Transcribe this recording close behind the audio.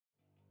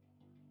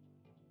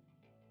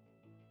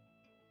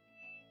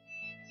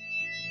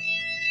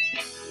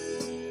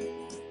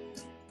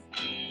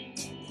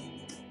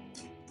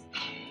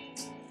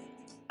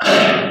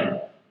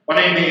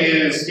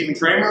is Stephen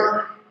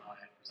Tramer. I've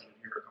presented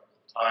here a couple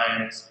of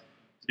times.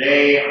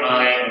 Today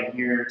I am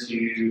here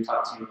to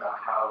talk to you about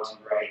how to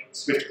write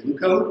Swift glue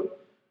code,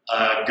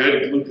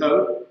 good glue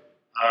code.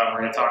 We're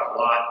going to talk a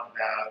lot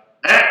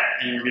about that,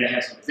 and we're going to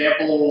have some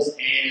examples,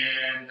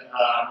 and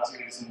I'm also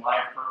going to do some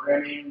live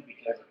programming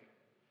because I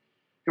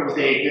came up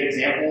with a good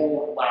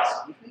example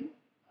last evening.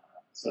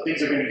 So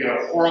things are going to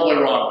go horribly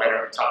wrong right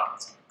on the top.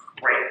 It's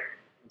great.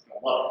 It's going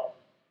to love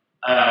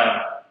it.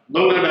 A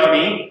little bit about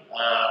me.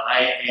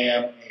 I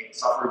am a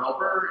software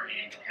developer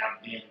and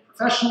have been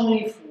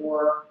professionally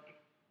for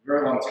a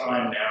very long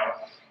time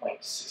now, like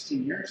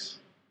 16 years,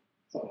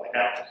 something like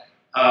that.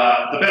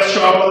 The best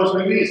Shaw Brothers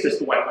movie is just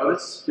The White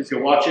Lotus. Please go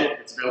watch it.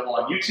 It's available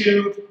on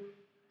YouTube.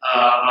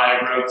 I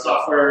wrote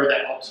software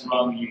that helps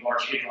run the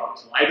Large Hadron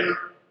Collider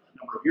a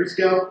number of years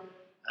ago.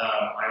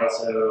 I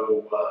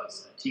also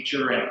was a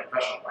teacher and a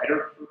professional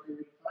writer for a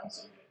period of time,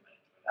 so you might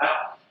enjoy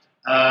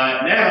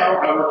that. Now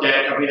I work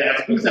at a company that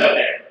has a booth out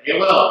there,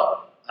 AOL.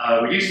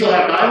 We do still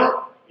have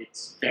dial-up.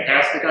 It's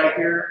fantastic out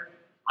here.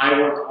 I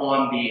work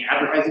on the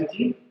advertising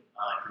team.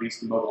 I produce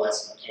the mobile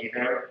SDK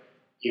there.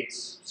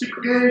 It's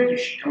super good. You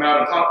should come out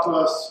and talk to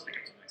us, pick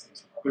up some nice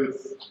things from our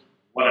booth,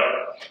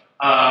 whatever.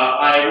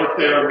 I work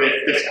there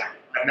with this guy.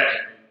 I've met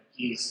him.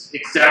 He's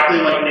exactly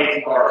like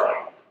Nathan Barley.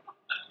 Have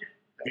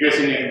you guys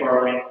seen Nathan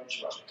Barley? You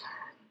should watch it.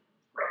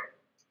 Great.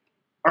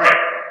 All right,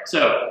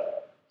 so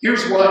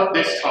here's what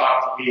this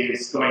talk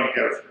is going to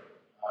go through.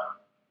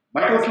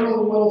 Might go through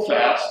a little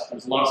fast.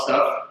 There's a lot of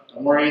stuff.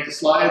 Don't worry, the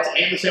slides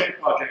and the sample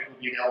project will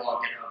be available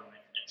on GitHub when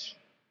I finish.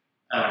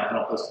 And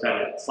I'll post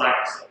that in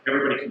Slack so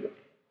everybody can do it.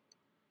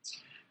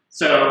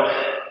 So,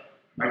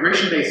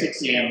 migration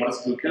basics and what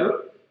is glue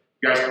code?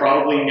 You guys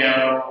probably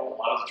know a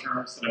lot of the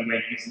terms that I'm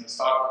going to use in this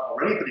talk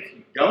already, but if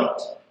you don't,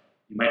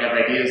 you might have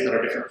ideas that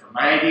are different from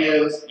my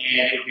ideas,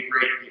 and it would be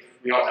great if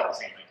we all have the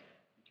same idea,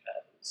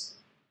 because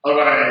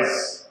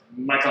otherwise,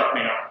 my talk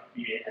may not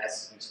be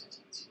as useful to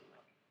you as you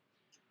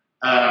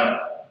would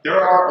like. There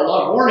are a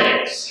lot of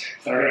warnings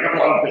that are going to come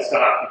along with this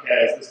talk,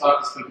 because this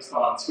talk is focused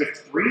on Swift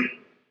 3.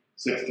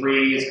 Swift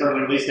 3 is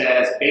currently released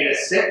as Beta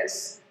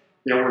 6.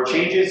 There were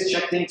changes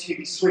checked into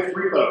the Swift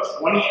repo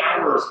 20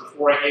 hours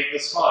before I gave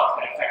this talk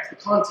that affect the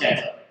content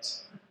of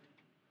it.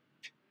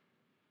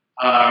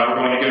 We're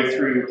going to go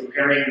through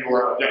preparing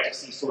your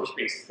Objective-C source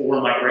base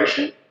for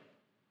migration,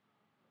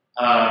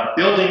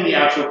 building the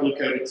actual glue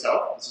code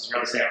itself. This is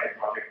where the sample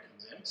project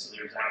comes in. So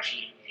there's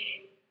actually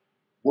a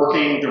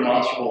working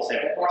demonstrable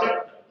sample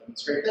project that will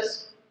demonstrate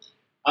this.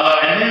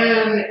 And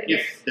then,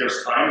 if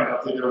there's time, and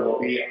hopefully there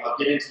will be, I'll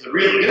get into the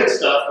really good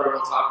stuff where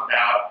we'll talk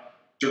about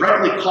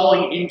directly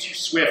calling into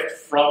Swift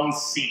from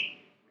C,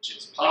 which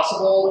is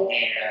possible,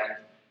 and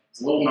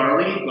it's a little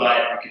gnarly,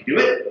 but you can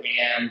do it,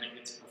 and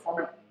it's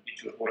performant. You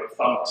get to avoid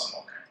thumps and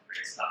all kinds of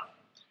great stuff.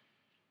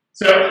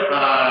 So,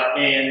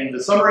 in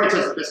the summary, it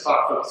says that this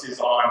talk focuses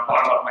on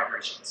bottom-up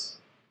migrations.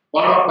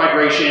 Bottom-up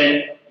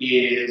migration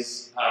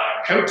is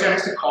code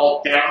tends to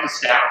call down the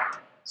stack.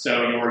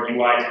 So your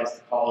UI tends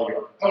to call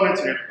your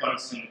components, and your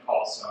components tend to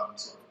call some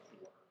sort of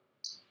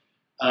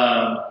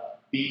core.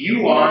 The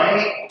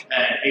UI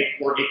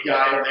or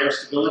API layer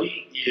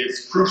stability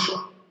is crucial.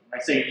 When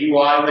I say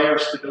UI layer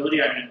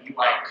stability, I mean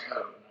UI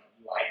code, not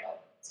UI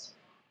elements.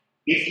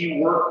 If you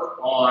work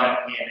on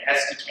an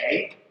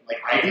SDK,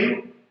 like I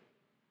do,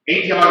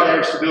 API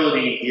layer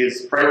stability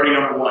is priority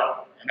number 1.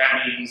 And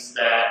that means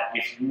that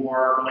if you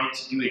are going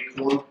to do a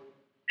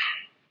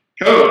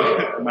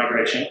code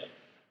migration,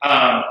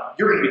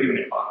 you're going to be doing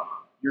it bottom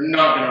up. You're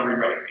not going to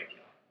rewrite your API.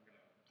 We're going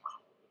to talk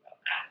a little bit about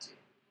that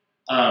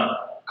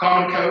too.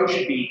 Common code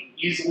should be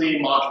easily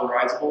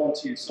modularizable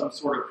into some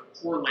sort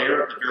of core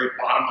layer at the very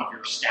bottom of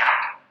your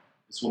stack.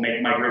 This will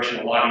make migration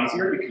a lot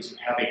easier because you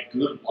have a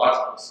good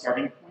logical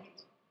starting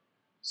point.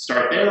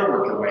 Start there,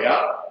 work your way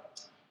up.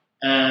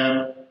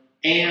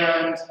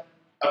 And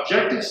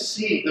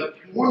Objective-C, the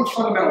one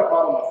fundamental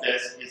problem with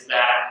this is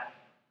that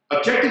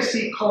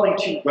Objective-C calling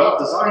to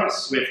well-designed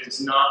Swift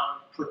is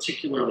not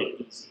particularly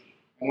easy.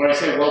 And when I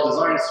say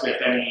well-designed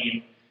Swift, I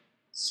mean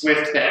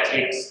Swift that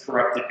takes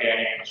correct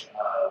advantage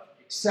of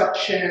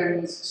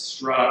exceptions,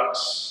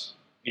 structs,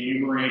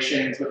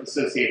 enumerations with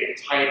associated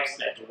types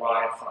that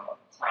derive from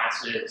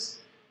classes.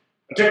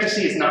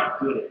 Objective-C is not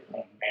good at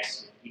playing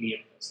nice with any of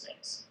those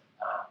things.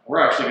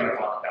 We're actually going to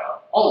talk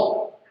about all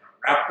of them,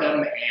 wrap them,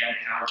 and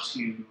how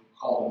to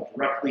call them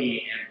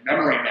directly and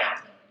memory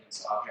map them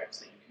against objects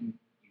that you can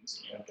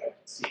use in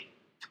Objective-C.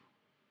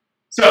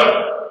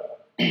 So,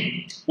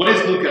 what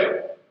is glue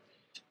code?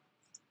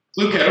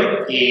 Glue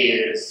code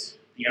is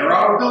the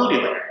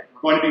interoperability layer.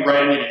 We're going to be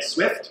writing it in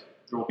Swift.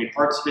 There will be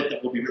parts of it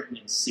that will be written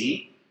in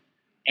C.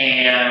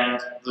 And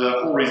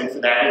the whole reason for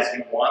that is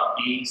you want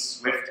the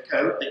Swift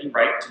code that you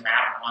write to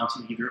map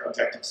onto either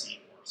Objective-C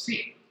or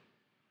C.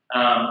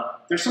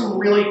 There's some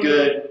really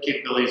good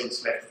capabilities in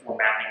Swift for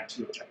mapping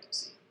to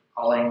Objective-C.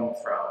 Calling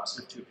from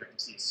Swift to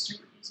Objective-C is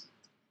super easy.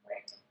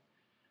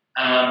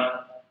 Right?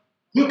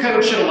 Glue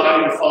code should allow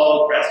you to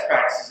follow best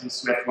practices in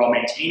Swift while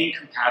maintaining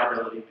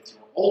compatibility with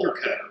your older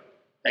code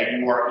that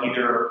you are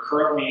either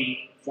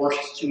currently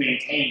forced to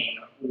maintain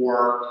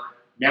or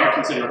now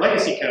consider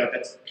legacy code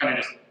that's kind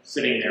of just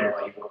sitting there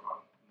while you work on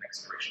the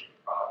next iteration of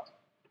the product.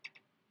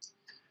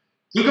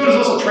 Glue code is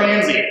also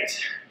transient.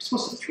 You're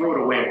supposed to throw it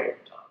away when you're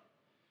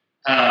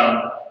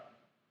done.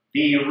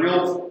 The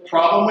real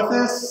problem with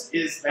this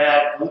is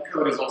that glue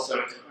code is also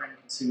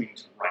time-consuming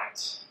to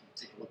write.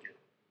 Take a look at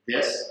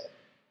this.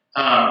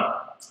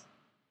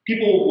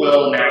 People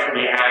will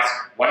naturally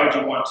ask, why would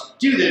you want to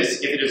do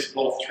this if it is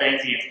both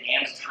transient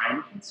and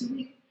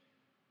time-consuming?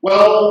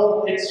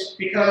 Well, it's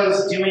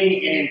because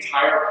doing an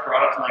entire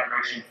product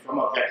migration from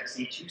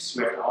Objective-C to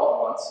Swift all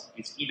at once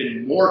is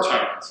even more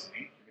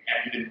time-consuming. You're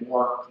going to have even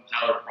more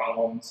compiler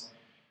problems.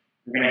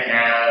 You're going to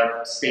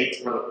have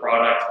states where the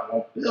product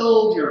won't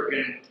build.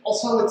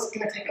 Also, it's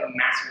going to take a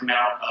massive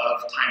amount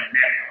of time and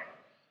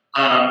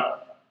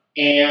manpower.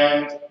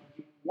 And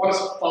you want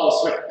to follow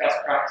Swift best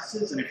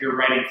practices, and if you're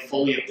writing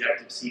fully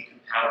Objective-C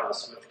compatible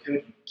Swift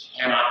code, you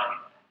cannot do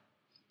that.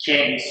 You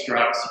can't use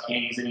structs, you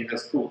can't use any of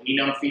those cool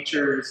enum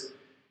features.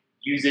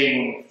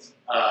 Using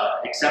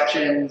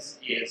exceptions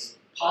is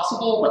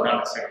possible, but not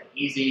necessarily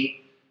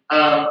easy.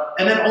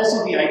 And then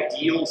also the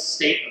ideal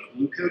state of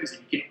glue code is that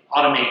you can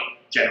automate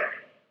generating.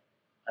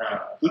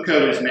 Glue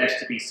code is meant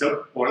to be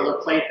so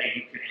boilerplate that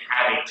you could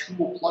have a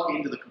tool plug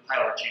into the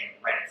compiler chain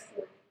and write it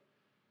for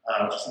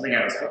you, which is something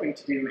I was hoping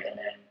to do and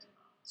then did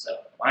not. So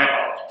my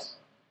apologies.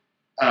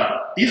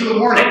 These are the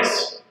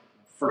warnings,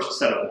 first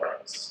set of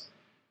warnings.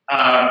 You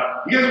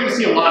guys are going to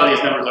see a lot of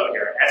these numbers up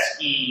here,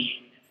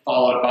 SE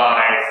followed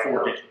by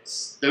 4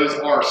 digits. Those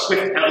are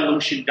Swift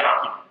evolution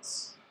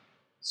documents.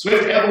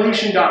 Swift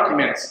evolution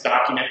documents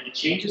document the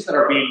changes that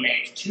are being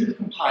made to the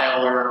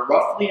compiler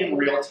roughly in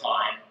real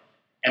time,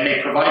 and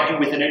they provide you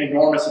with an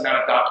enormous amount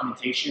of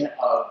documentation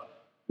of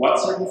what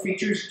certain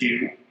features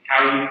do,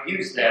 how you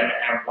use them,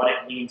 and what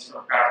it means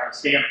from a practical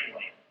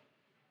standpoint.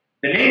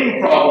 The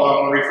naming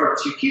problem referred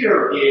to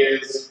here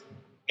is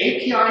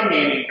API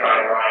naming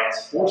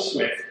guidelines for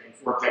Swift and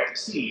for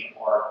Objective-C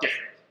are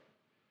different.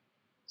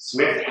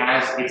 Swift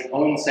has its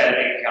own set of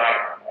API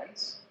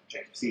guidelines.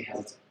 Objective-C has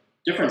its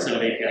different set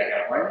of API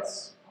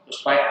guidelines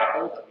published by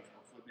Apple that we've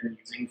hopefully been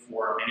using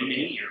for many,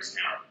 many years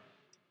now.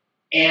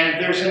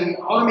 And there's an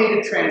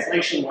automated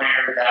translation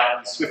layer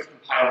that the Swift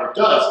compiler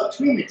does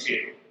between the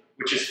two,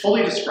 which is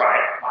fully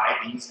described by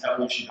these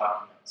evolution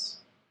documents.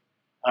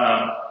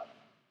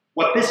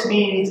 What this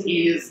means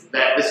is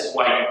that this is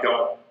why you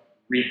don't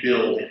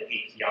rebuild an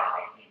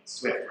API in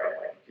Swift right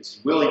away, because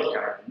you will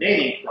encounter the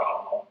naming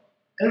problem,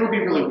 and it'll be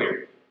really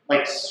weird.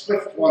 Like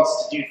Swift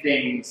wants to do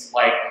things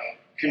like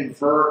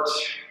convert,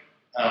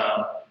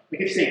 like if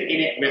you say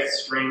init with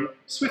string,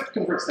 Swift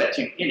converts that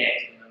to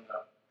init, and then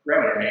the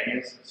parameter name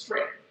is a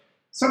string.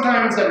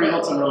 Sometimes that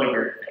results in really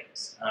weird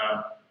things.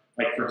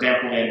 Like for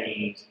example, in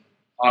the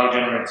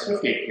auto-generated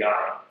Swift API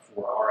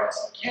for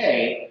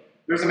RSK,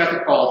 there's a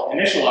method called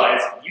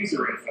initialize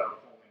user info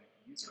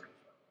user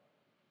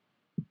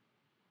info.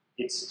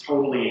 It's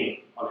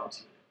totally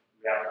unintuitive.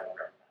 We have to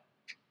work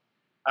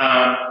that.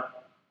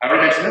 I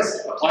already mentioned this.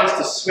 It applies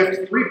to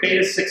Swift 3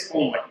 beta 6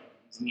 only.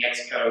 It's in the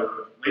Xcode,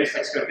 latest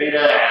Xcode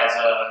beta as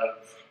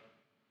of,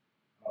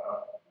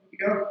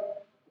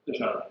 there's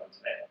another one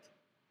today.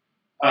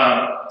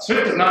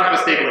 Swift does not have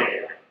a stable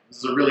API. This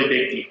is a really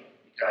big deal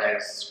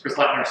because Chris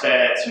Leitner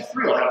said Swift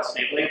 3 will have a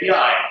stable API,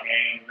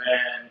 and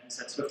then he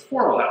said Swift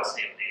 4 will have a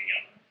stable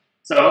API.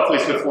 So hopefully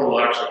Swift 4 will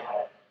actually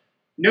have it.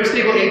 No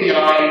stable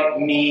API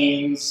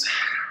means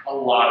a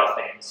lot of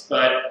things,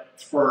 but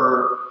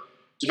for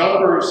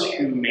developers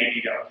who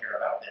maybe don't care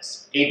about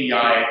this,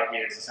 ABI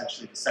is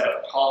essentially the set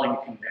of calling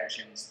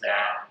conventions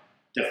that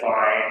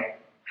define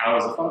how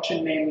is a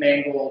function name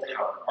mangled,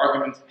 how are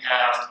arguments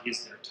passed,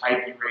 is there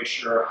type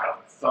erasure, how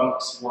do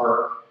thunks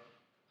work.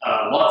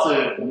 Lots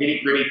of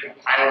nitty-gritty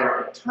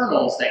compiler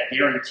internals that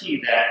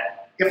guarantee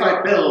that if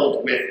I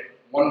build with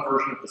one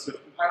version of the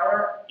Swift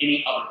compiler,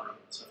 any other version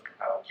of the Swift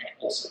compiler can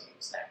also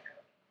use that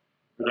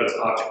code, or those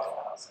object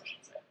files, I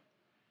should say.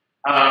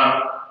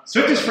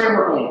 Swift is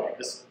framework only.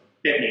 This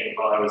bit me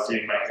while I was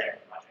doing my example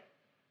project.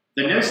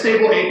 The no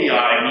stable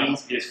API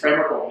means it is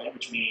framework only,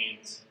 which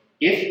means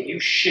if you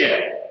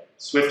ship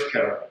Swift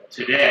code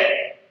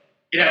today,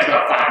 it has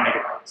about 5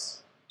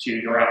 megabytes to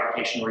your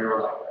application or your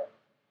library,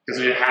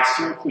 because it has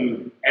to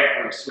include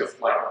every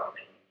Swift library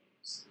that you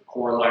use, the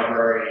core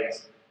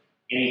libraries,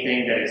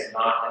 anything that is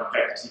not an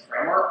Objective-C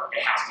framework,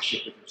 it has to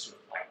ship with your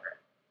Swift library.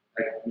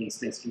 That means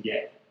things can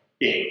get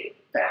big,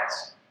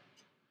 fast.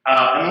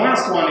 And the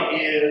last one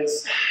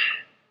is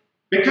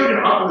bitcode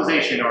and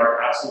optimization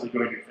are absolutely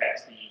going to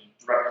affect the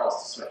direct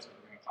calls to Swift that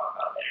we're going to talk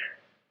about later.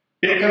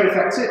 Bitcode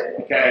affects it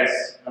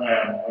because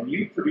when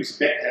you produce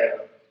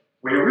bitcode,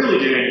 what you're really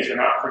doing is you're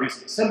not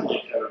producing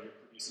assembly code, you're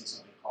producing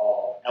something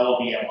called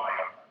LVMI,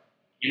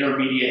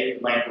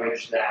 intermediate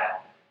language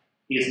that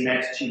is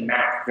meant to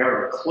map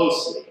very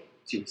closely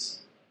to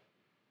assembly.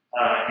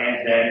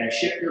 And then you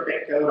ship your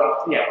bitcode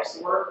off to the App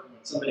Store.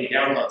 When somebody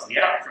downloads the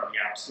app from the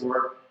App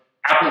Store,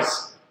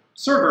 Apple's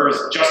servers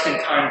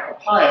just-in-time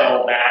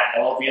compile that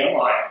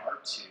LVMI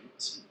to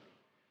assembly.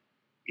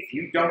 if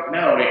you don't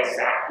know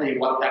exactly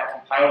what that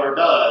compiler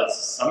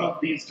does, some of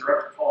these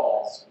direct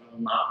calls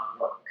will not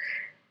work.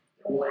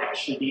 There will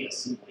actually be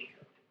assembly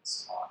code in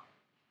this talk.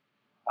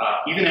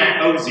 Even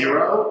at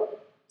O0,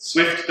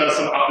 Swift does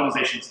some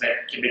optimizations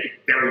that can make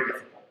it very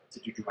difficult to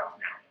do direct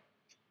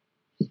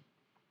mapping.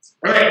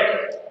 All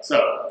right,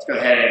 so let's go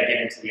ahead and get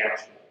into the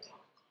actual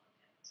topic.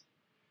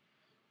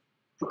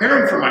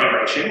 Preparing for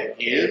migration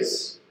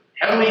is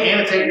heavily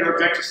annotate your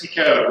Objective-C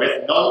code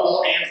with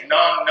nullable and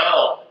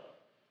non-null.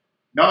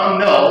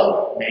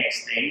 Non-null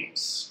makes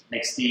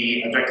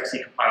the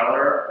Objective-C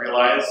compiler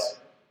realize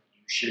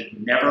you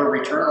should never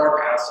return or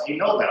pass a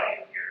null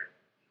value here.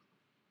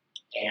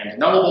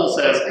 And nullable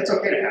says it's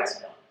okay to pass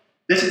a null.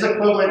 This is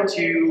equivalent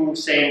to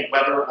saying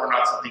whether or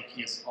not something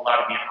is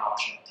allowed to be an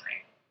optional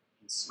type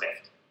in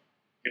Swift.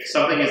 If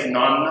something is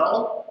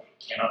non-null, it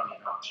cannot be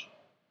an optional.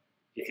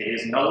 If it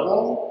is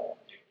nullable,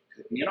 it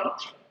could be an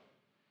optional.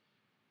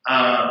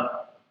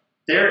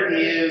 There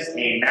is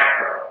a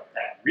macro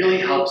that really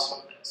helps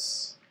with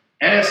this.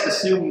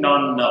 NsAssume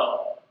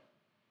non-null.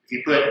 If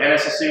you put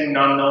NsAssume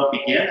non-null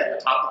begin at the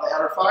top of the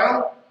header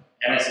file,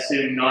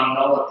 NsAssume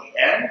non-null at the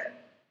end,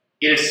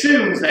 it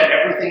assumes that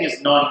everything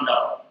is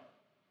non-null.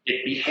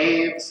 It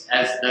behaves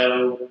as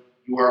though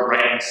you are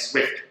writing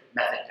Swift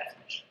method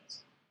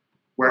definitions,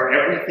 where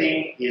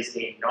everything is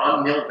a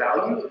non-nil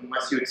value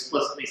unless you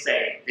explicitly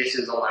say this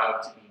is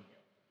allowed to be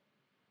nil.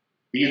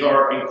 These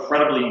are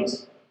incredibly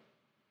useful.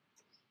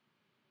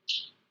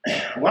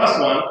 Last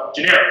one,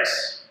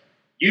 generics.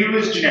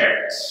 Use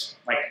generics,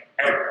 like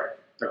everywhere.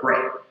 They're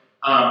great.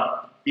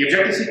 The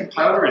Objective-C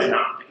compiler is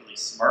not particularly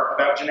smart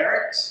about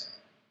generics,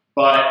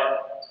 but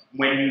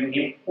when you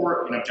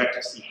import an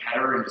Objective-C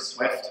header into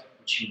Swift,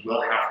 which you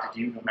will have to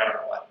do no matter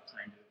what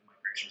kind of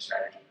migration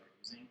strategy you're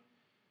using,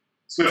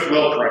 Swift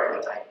will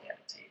correctly type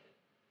annotate it.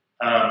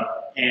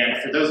 And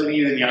for those of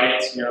you in the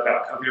audience who know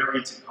about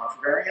covariance and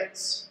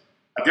contravariance,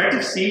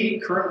 Objective-C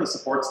currently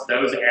supports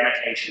those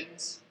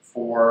annotations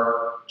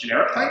for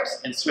generic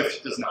types, and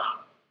Swift does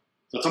not.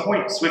 So at some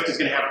point, Swift is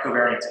going to have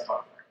covariance and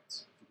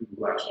contravariance for people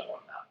who actually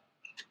want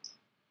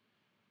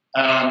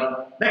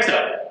that. Next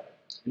up,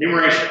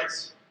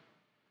 enumerations.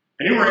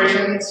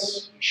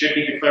 Enumerations, you should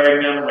be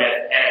declaring them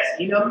with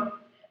NS-enum.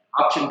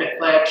 Option bit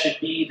flag should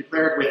be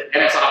declared with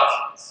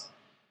NS-options.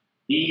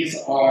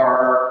 These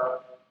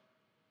are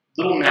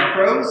little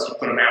macros. You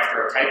put them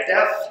after a type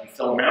def, you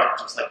fill them out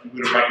just like you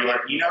would a regular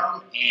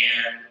enum,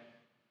 and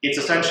it's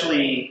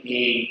essentially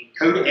a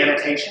code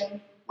annotation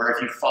where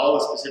if you follow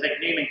a specific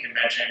naming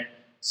convention,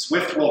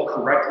 Swift will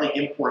correctly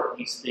import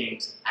these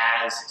things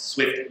as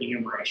Swift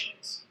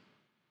enumerations.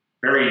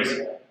 Very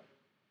useful.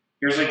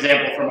 Here's an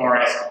example from our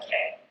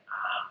SDK,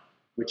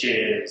 which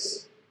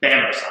is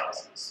banner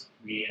sizes.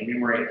 We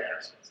enumerate banner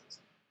sizes.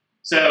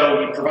 So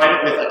you provide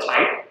it with a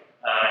type,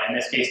 in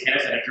this case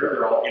NS integer,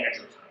 they're all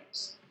integer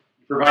types.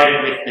 You provide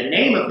it with the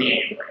name of the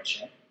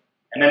enumeration,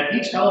 and then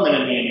each element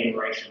in the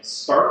enumeration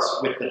starts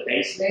with the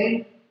base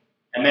name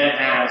and then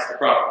has the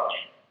property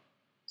name.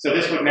 So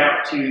this would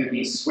map to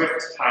the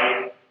Swift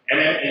type and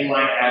then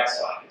inline add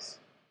size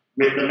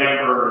with the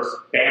members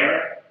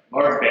banner,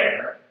 large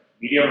banner,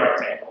 medium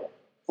rectangle,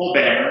 full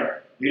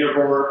banner,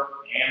 leaderboard,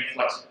 and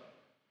flexible.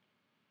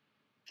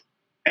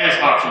 NS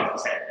option is the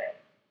same thing.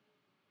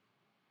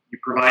 You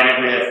provide it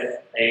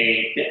with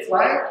a bit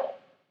flag,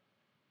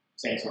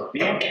 same sort of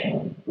deal.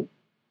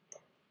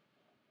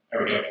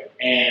 There we go.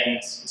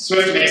 And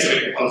Swift makes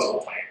it a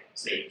composable type,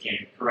 so you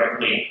can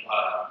correctly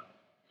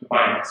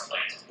combine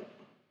displays.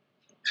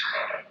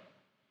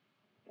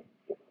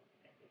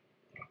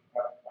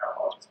 My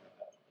apologies about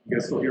that. You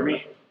guys still hear me?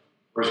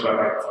 Where's my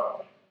microphone?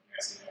 All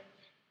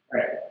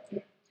right.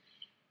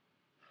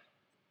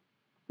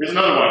 Here's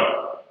another one.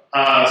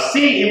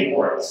 C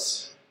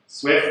imports.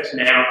 Swift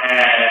now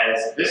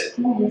has this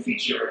cool new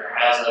feature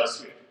as of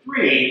Swift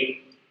 3,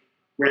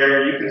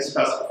 where you can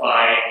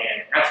specify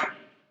an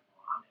attribute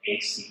on a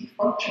C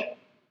function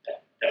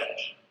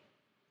definition.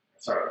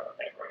 Sorry,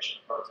 declaration,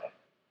 prototype.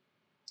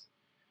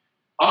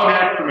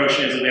 Automatic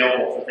promotion is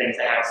available for things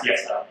that have CF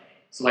style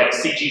naming. So like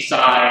CG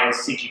size,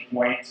 CG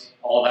point,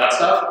 all of that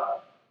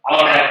stuff,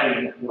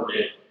 automatically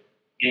imported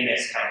in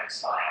this kind of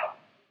style.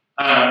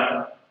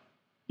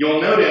 You'll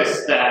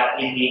notice that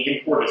in the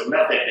import as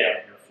method down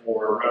here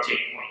for rotate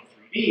point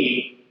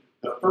 3D,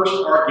 the first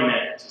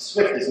argument to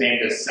Swift is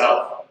named as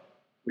self,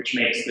 which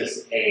makes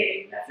this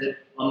a method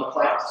on the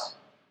class.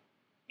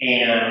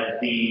 And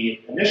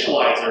the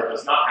initializer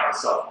does not have a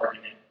self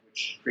argument,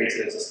 which creates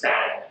it as a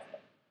static method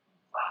on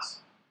the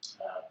class.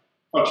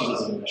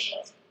 Functions as an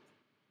initializer.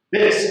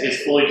 This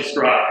is fully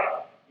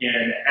described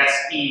in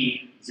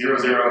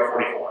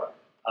SE0044,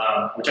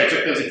 which I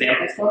took those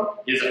examples from.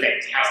 It is a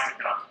fantastic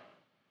document.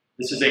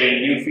 This is a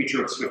new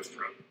feature of Swift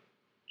 3,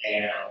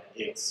 and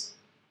it's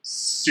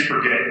super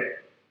good.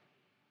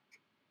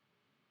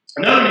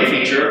 Another new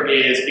feature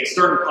is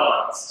external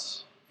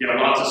const. You have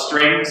lots of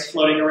strings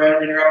floating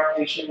around in your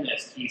application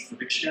as keys for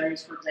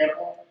dictionaries, for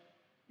example.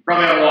 You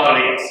probably have a lot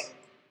of these.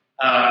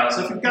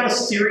 So if you've got a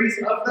series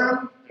of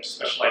them, there's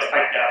specialized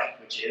type def,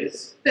 which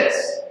is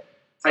this.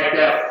 Type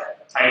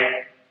def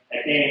type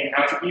name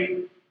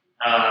attribute,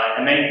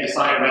 and then you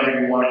decide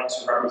whether you want it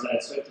to represent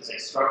in Swift as a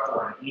struct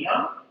or an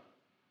enum,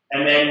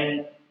 and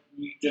then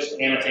you just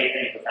annotate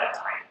things with that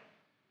type.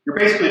 You're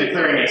basically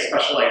declaring a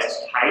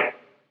specialized type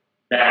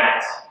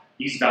that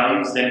these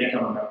values then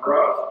become a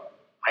member of.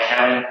 I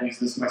haven't used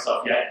this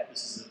myself yet.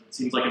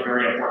 Seems like a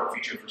very important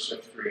feature for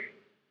Swift 3.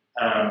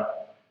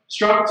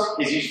 Struct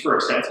is used for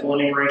extensible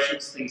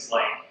enumerations, things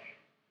like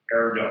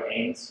error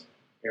domains,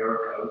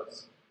 error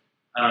codes.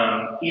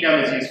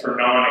 Enum is used for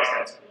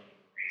non-extensible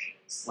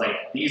enumerations.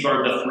 Like, these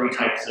are the three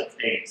types of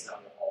things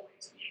that will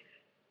always be in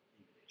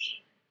the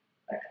dictionary,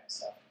 that kind of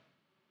stuff.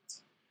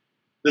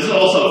 This is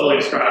also fully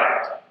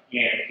described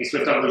in a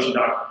Swift evolution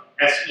document,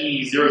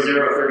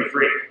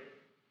 SE0033.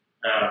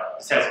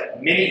 This has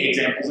many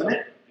examples in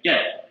it.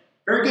 Again,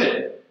 very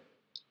good.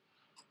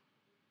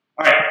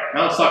 All right,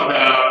 now let's talk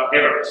about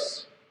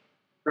errors.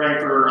 Preparing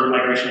for the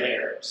migration of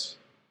errors.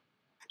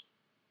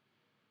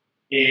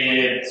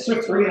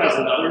 Swift 3 has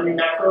another new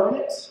macro in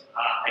it.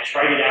 I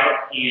tried it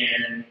out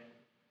in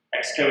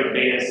Xcode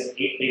beta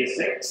 8, beta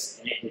 6,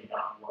 and it did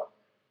not work.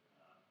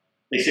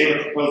 They say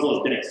the proposal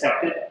has been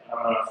accepted. I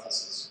don't know if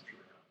this is true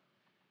or not.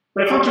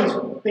 But it functions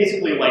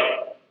basically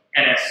like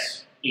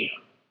NS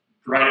enum.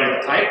 Provide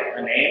a type,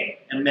 a name,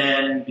 and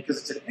then because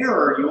it's an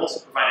error, you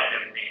also provide a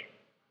different name.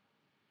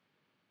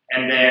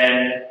 And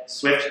then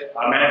Swift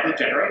automatically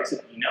generates an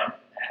enum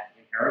that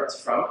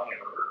inherits from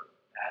error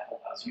that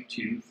allows you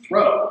to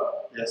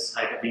throw this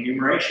type of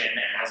enumeration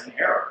as an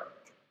error.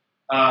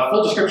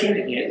 Full description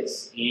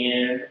is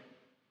in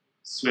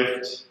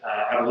Swift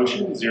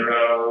evolution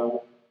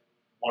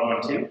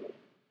 0112.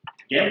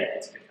 Again,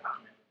 it's a good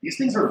document. These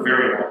things are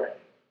very well written,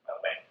 by the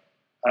way.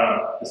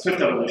 The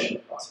Swift evolution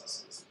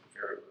process is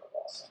very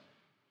robust.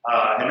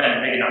 And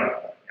then maybe not.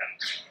 Yeah.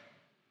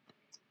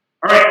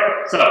 All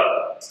right, so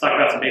let's talk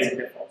about some basic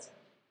pitfalls.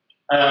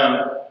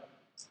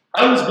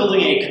 I was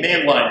building a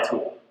command line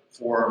tool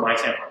for my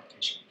sample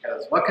application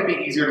because what could be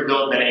easier to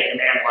build than a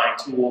command line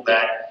tool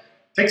that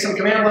takes some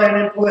command line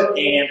input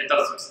and it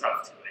does some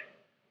stuff to it.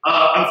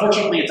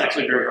 Unfortunately, it's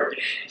actually very hard to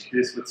do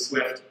this with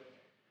Swift.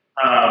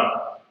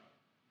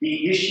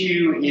 The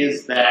issue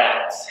is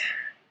that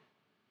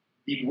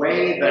the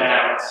way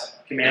that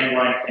command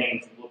line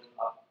things look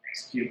up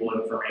executable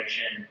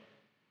information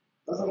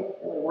doesn't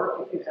really work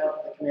if you have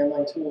the command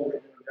line tool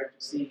written in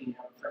Objective-C and you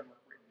have a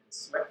framework written in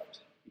Swift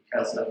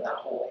because of that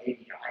whole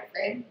API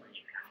thing where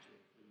you have to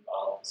include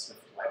all of the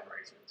Swift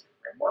libraries with your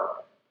framework.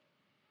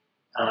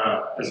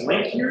 There's a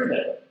link here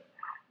that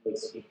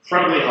was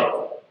incredibly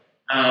helpful.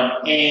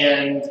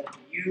 And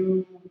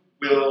you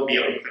will be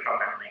able to click on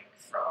that link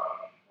from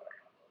what I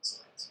call the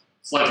slides.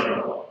 Slides are going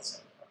to go on.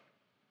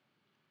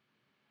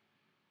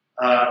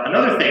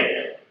 Another thing,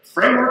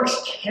 frameworks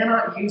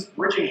cannot use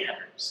bridging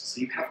headers, so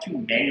you have to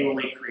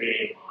manually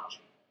create a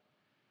module.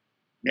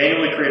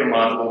 Manually create a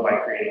module by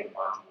creating a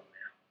module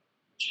map,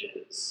 which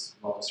is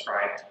well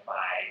described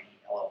by the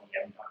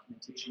LLVM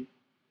documentation.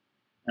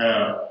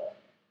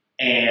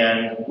 And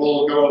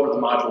we'll go over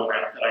the module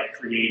map that I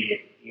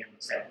created in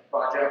the sample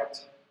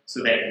project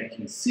so that you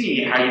can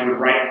see how you would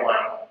write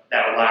one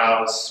that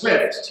allows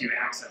Swift to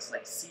access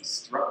like C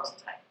struct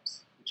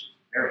types, which is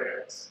very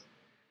nice.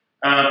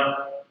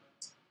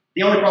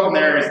 The only problem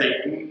there is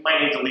that you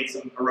might need to delete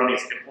some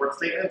erroneous import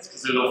statements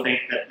because it'll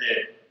think that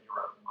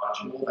your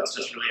module that's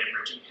just really a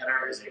bridging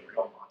header is a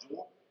real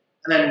module,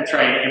 and then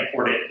try and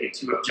import it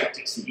into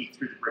Objective-C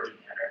through the bridging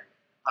header,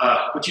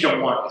 which you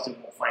don't want because it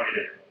won't find it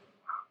in it.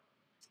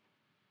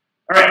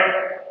 All right,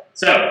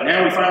 so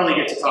now we finally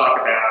get to talk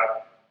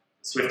about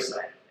the Swift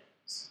side of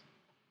things.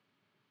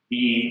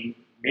 The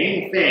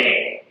main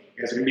thing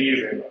you guys are going to be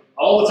using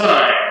all the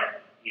time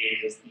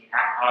is the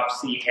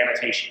 @obc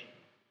annotation.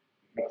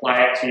 You can apply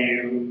it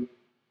to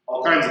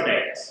all kinds of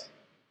things.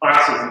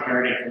 Classes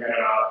inheriting from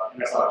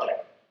MS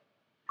object.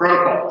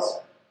 Protocols.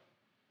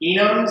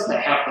 Enums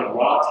that have the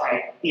raw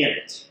type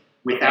int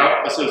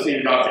without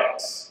associated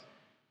objects.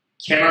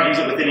 Cannot use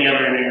it with any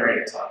other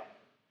enumerated type.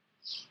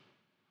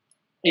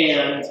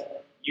 And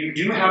you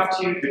do have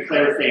to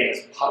declare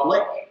things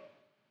public,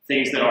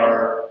 things that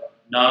are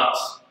not,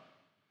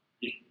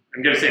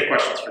 I'm going to save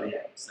questions for the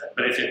end,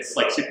 but if it's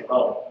like super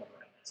relevant,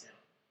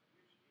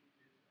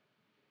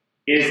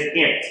 is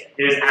int.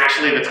 It is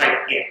actually the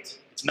type int.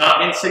 It's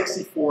not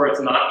int64,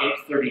 it's not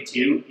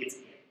int32, it's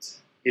int.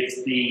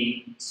 It's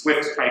the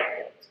Swift type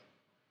int.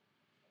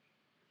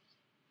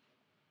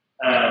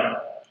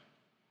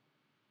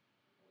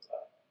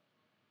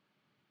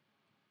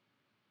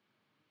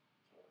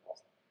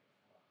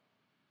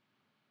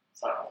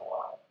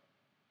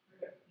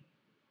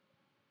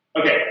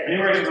 Okay,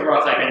 enumerations of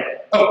raw type int.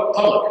 Oh,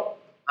 public.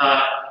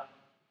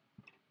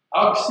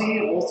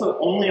 obc also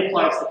only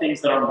applies to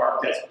things that are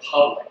marked as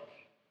public.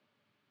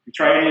 If you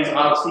try to use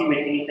obc with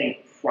anything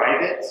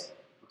private,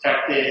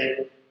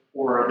 protected,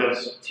 or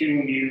those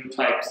two new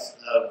types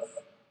of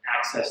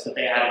access that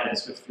they added in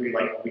Swift 3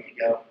 like a week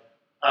ago,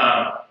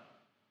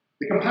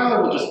 the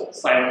compiler will just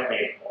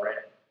silently ignore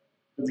it.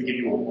 It doesn't give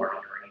you a warning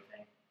or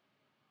anything.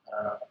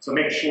 So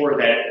make sure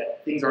that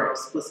that things are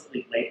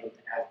explicitly labeled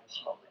as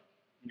public,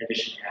 in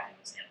addition to having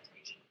this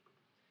annotation.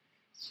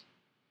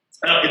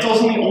 It's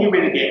also the only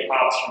way to get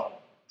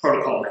optional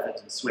protocol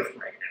methods in Swift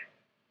right now.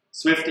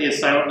 Swift is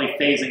silently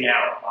phasing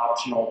out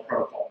optional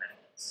protocol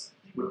methods.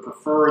 It would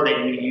prefer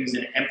that you use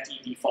an empty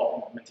default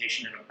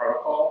implementation in a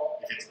protocol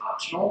if it's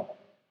optional,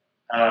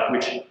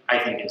 which I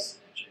think is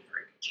actually a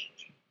very good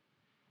change.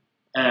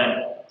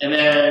 And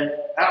then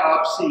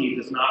opc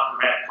does not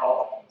prevent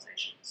call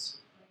optimizations.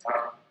 I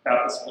talked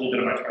about this a little bit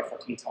in my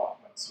 2014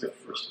 talk when Swift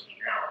first came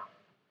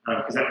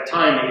out, because at the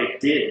time it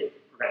did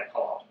prevent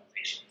call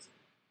optimizations.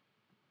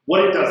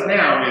 What it does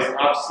now is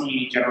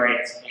opc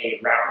generates a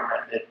wrapper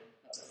method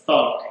that's a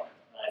thunk.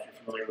 If you're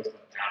familiar with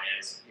what that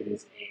is, it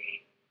is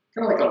a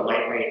kind of like a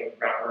lightweight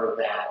wrapper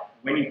that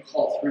when you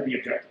call through the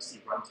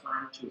Objective-C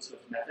runtime to a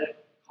Swift method,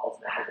 calls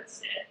that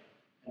instead.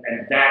 And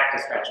then that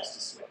dispatches to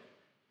Swift.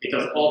 It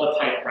does all the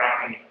type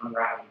wrapping and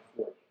unwrapping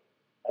for you.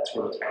 That's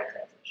where the type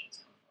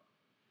translations come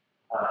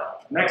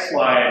from. Next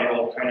slide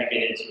we'll kind of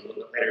get into a little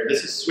bit later.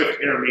 This is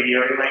Swift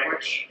intermediary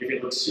language, if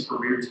it looks super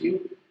weird to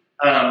you.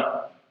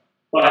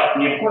 But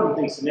the important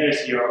things to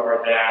notice here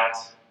are that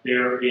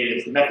there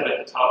is the method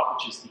at the top,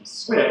 which is the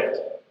Swift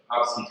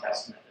opc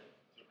test method.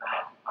 So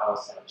that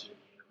compiles down to the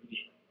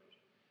intermediate language.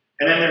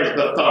 And then there's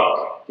the thunk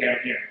down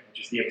here, which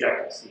is the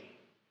Objective-C.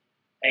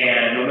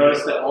 And you'll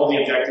notice that all the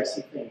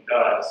Objective-C thing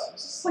does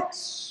is just like,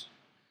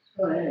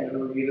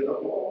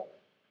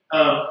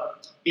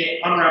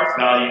 it unwraps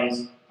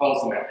values,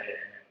 calls the method,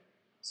 and then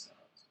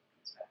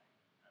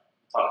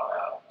we'll talk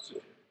about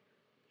Swift.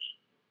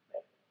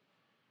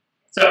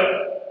 So,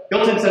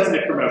 built-in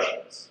sensitive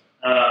promotions.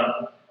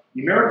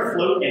 Numeric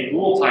float and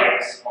bool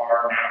types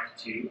are mapped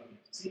to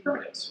Objective-C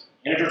primitives.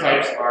 Integer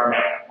types are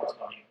mapped to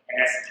corresponding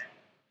NS type.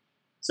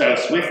 So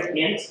Swift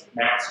int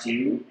maps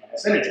to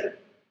NS integer.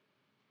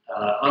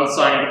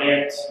 Unsigned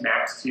int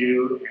maps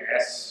to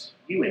NS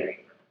uint.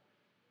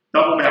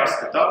 Double maps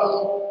to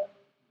double.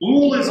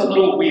 Bool is a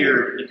little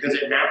weird because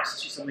it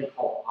maps to something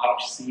called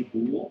obc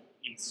bool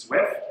in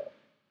Swift,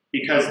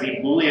 because the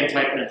Boolean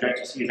type in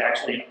Objective-C is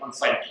actually an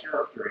unsigned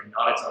character and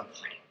not its own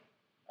type.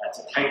 It's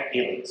a type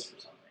alias for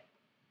something.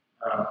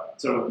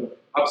 So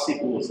obc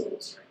bool is a little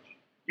strange.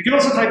 You can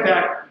also type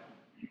that.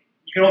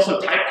 You can also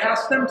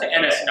typecast them to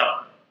NS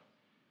number.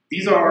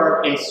 These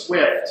are in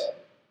Swift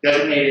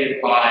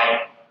designated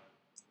by,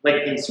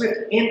 like in Swift,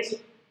 int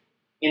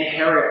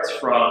inherits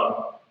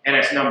from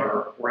NS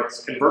number, or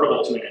it's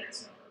convertible to an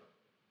NS number.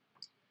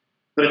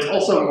 But it's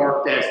also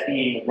marked as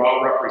being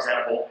raw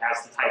representable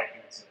as the type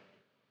NS number,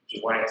 which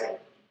is why it's a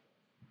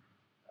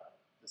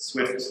the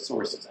Swift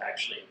source is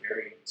actually a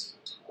very useful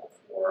tool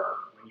for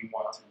when you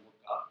want to look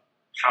up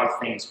how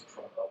things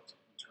promote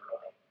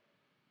internally.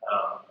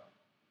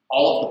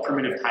 All of the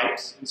primitive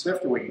types in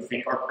Swift, or what you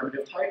think are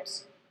primitive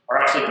types, are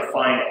actually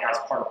defined as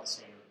part of the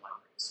standard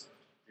library of Swift.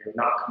 They're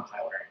not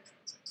compiler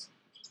intrinsics,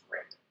 which is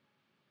great.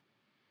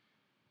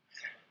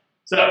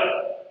 So,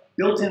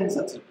 built-in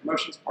sensitive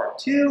promotions part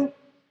 2.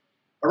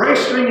 Array,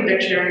 string, and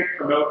dictionary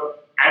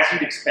promote as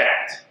you'd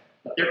expect,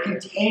 but their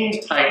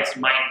contained types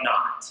might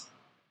not.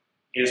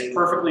 It is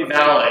perfectly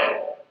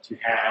valid to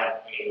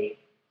have a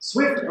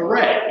Swift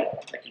array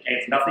that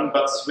contains nothing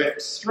but Swift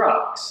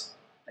structs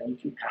that you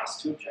can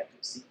pass to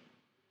Objective-C.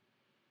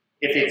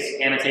 If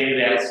it's annotated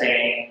as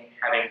saying,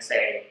 having,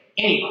 say,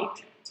 any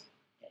object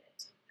in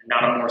it, and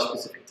not a more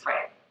specific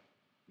type,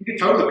 you can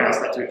totally pass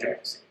that to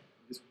Objective-C.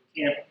 You just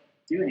can't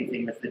do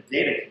anything with the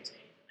data contained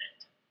in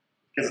it,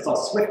 because it's all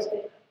Swift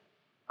data.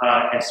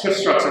 And Swift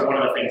structs are one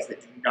of the things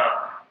that do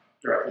not map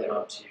directly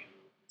onto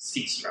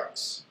C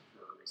structs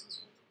for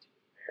reasons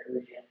we'll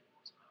get to very end.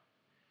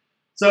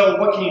 So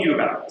what can you do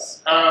about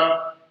this?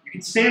 You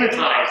can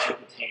sanitize your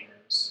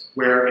containers,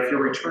 where if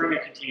you're returning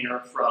a container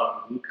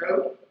from glue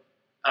code,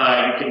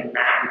 you can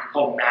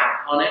call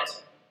map on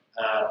it.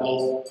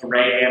 Both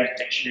array and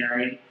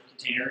dictionary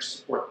containers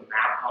support the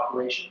map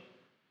operation.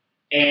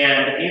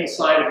 And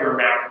inside of your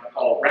map, you can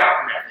call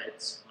wrap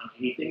methods on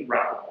anything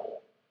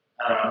wrappable.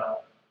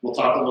 I'll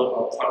talk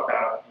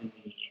about in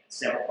the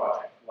sample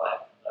project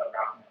what the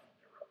wrap method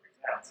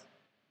represents.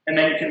 And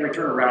then you can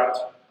return a wrapped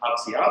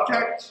obc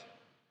object.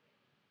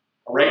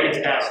 Array gets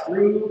passed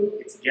through.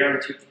 It's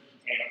guaranteed to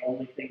contain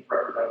only things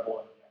representable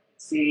in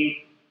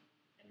Objective-C,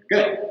 and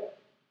you're good.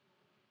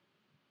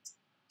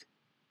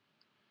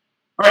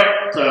 All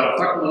right, so I've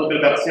talked a little bit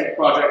about the sample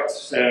project,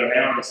 so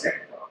now the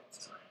sample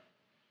project time.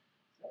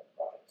 Sample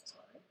project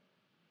time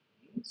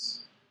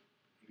means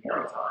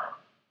VM time.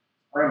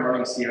 I'm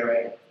running CRA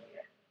in VM.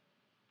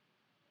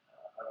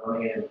 I'm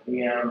running a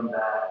VM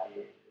that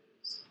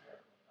is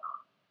apparently not.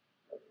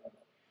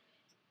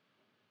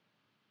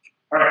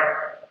 All right,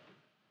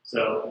 so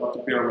you'll have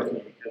to bear with me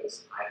because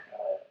I've got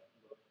to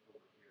look over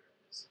here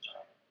at this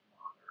giant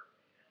monitor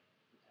and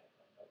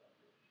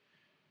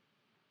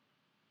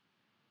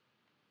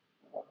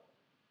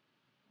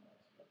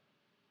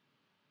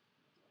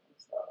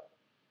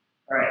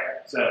all right,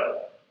 so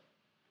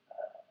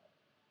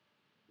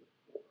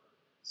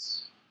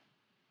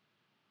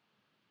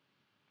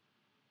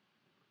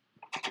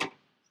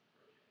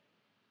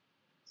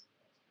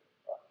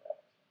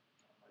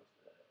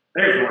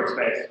There's your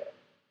workspace.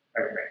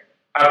 Okay.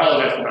 I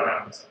apologize for not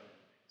having this.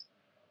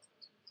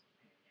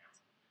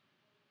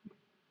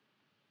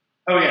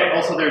 Oh yeah,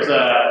 also there's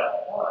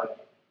a bug.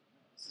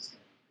 This is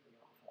going to be really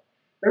awful.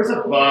 There's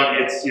a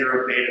bug in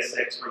Sierra Beta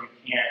 6 where you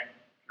can't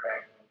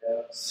drag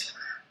windows.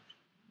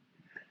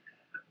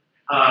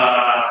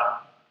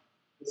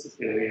 This is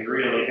going to be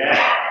really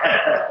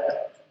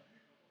bad.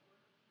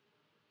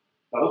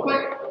 Double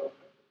click.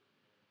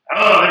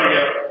 Oh, there we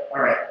go.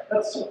 All right,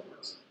 that still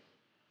works.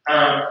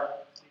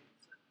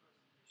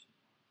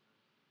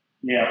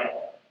 Yeah.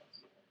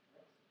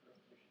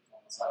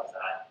 Besides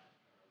that.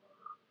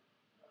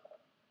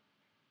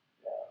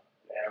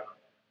 Yeah.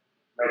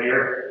 Right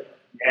here?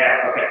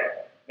 Yeah, okay.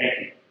 Thank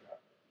you.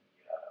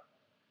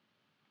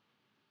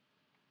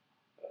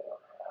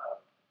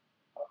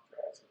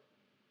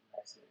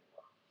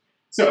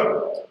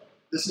 So,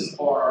 this is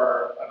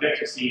our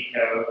Objective-C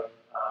code.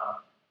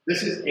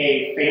 This is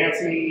a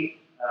fancy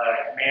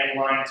command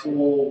line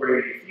tool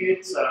where you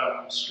feed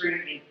some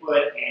string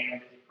input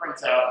and it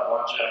prints out a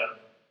bunch of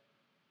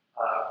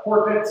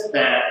coordinates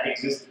that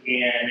exist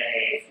in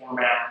a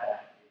format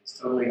that is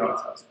totally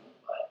nonsensical,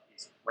 but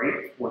is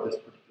great for this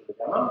particular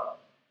demo.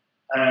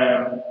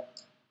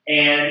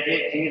 And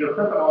it can either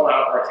print them all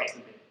out or it takes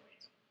them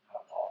out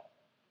of all.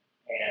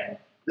 And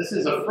this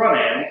is a front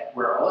end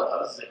where all it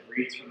does is it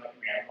reads from the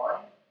command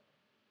line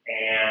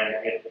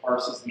and it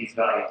parses these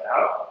values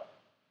out,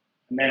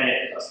 and then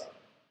it does something.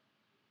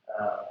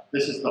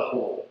 This is the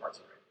whole parts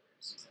of it.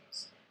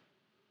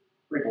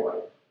 Pretty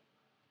boring.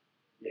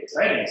 The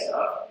exciting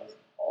stuff is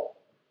all.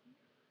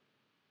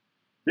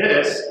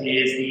 This is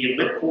the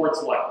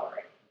libchords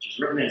library, which is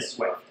written in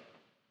Swift.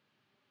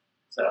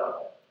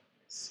 So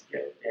let's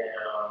skip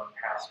down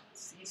past the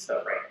C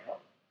stuff right now.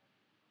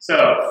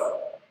 So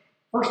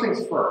first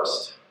things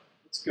first,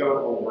 let's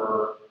go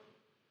over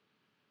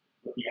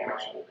what the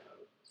actual code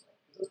looks like,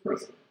 because it's pretty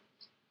simple.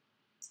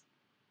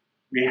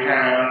 We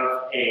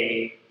have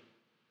a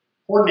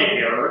coordinate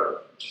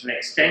error, which is an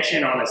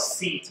extension on a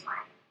C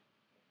type.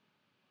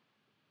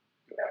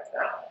 Go back to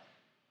that.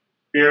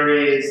 There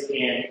is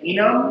an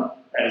enum,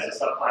 that is a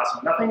subclass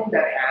of nothing,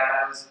 that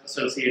has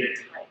associated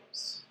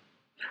types.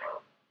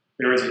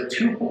 There is a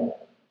tuple,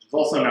 which is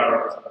also not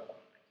representable on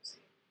Objective-C.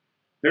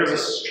 There's a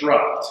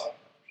struct,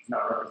 which is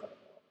not representable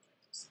on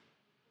Objective-C.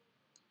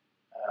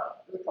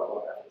 There's a couple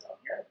of methods on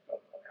here, but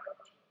don't have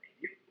much of a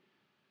preview.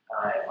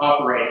 It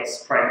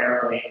operates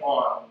primarily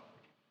on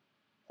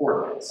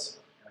coordinates.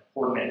 And a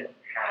coordinate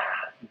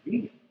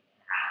conveniently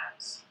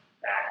has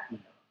that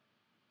enum.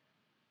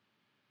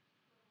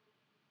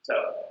 So,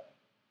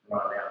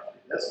 run down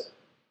through this.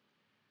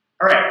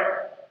 All right,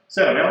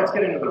 so now let's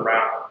get into the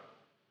wrapper.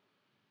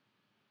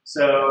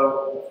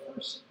 So, the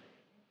first thing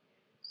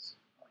is,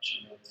 I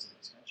should make this an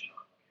extension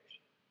on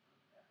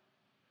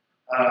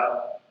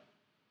location.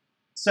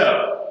 So,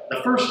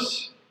 the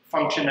first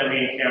function that we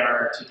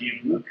encounter to do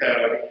glue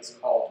code is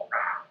called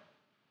wrap.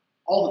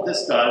 All that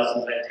this does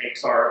is it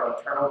takes our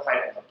internal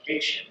type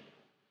location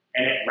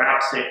and it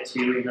wraps it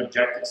to an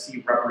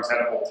Objective-C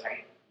representable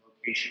type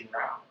location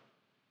wrapper.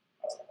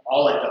 That's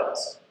all it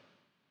does.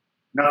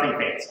 Nothing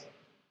fancy.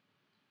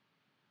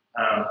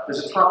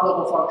 There's a top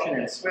level function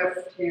in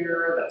Swift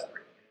here. That's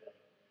pretty good.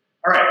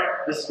 All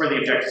right, this is where the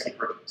Objective-C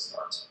project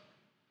starts.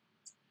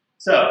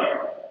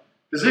 So,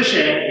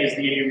 position is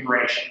the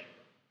enumeration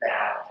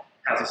that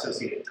has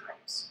associated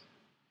types.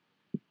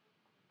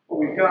 What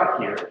we've got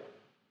here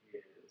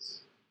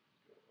is,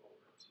 go over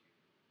to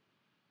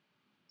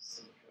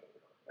C code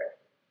real quick.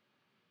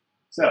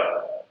 So,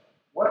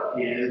 what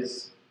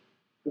is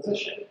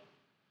position?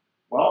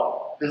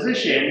 Well,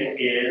 position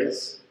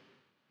is,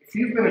 if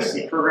you've been a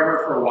C programmer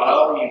for a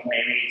while, you've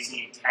maybe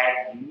seen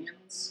tag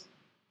unions.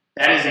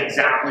 That is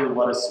exactly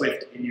what a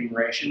Swift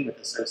enumeration with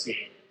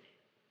associated data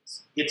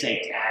is. It's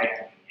a tag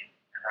union,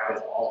 and that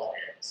is all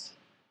it is.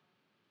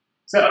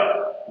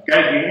 So, we've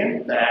got a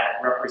union that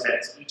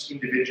represents each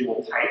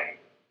individual type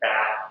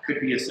that could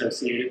be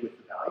associated with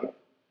the value.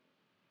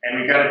 And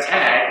we've got a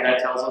tag that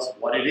tells us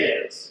what it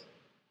is.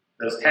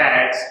 Those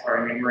tags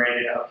are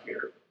enumerated up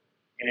here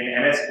in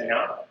an NS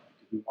enum.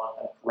 We want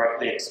them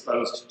correctly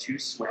exposed to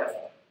Swift.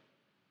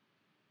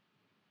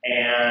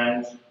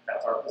 And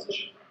that's our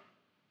position.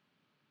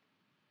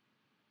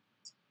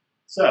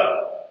 So,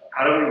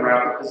 how do we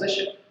route the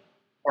position?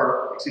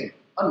 Or, excuse me,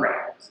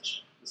 unwrap the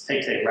position. This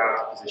takes a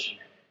route position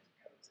and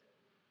it codes it.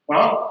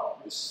 Well,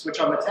 we just switch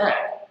on the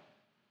tag.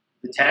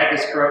 The tag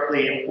is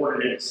correctly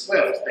imported into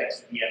Swift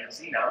thanks to the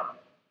NS enum.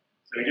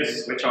 So we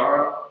just switch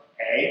on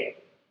A.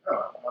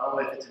 Oh, well,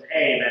 if it's an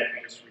A, then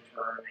we just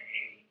return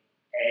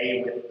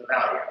A with the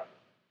value.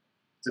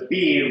 To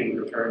B, we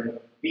return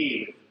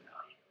B with the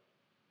value.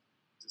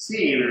 To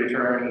C, we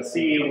return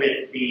C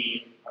with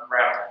the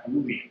unwrapped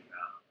Boolean value.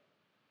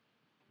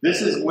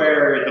 This is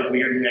where the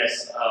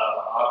weirdness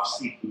of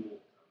Objc bool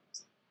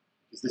comes.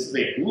 Because this is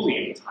a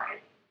Boolean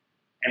type,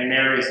 and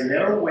there is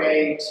no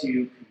way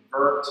to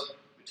convert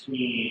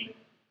between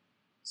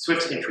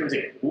Swift's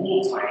intrinsic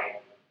bool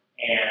type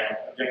and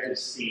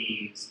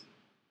Objective-C's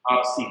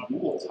Objc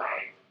bool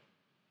type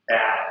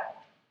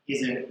that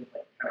isn't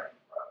like kind of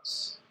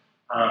gross.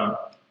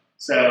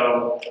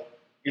 So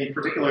in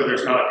particular,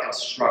 there's not a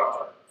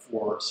constructor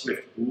for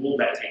Swift bool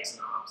that takes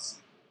an obfusc.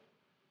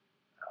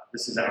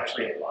 This is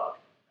actually a bug.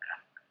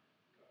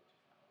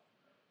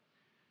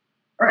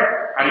 All right,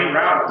 how do you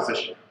wrap a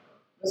position?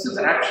 This is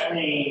actually, I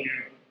mean,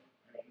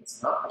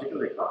 it's not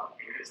particularly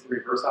complicated. It's the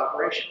reverse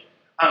operation.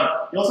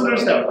 You also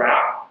notice that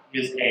wrap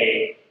is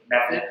a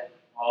method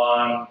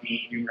on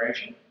the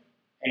enumeration,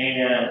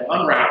 and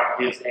unwrap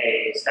is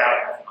a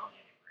static method on the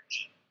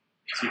enumeration.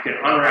 So you can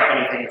unwrap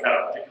anything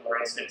without a particular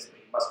instance, but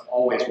you must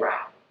always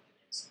wrap an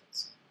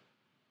instance.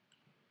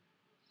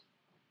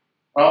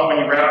 Well, when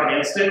you wrap an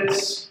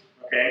instance,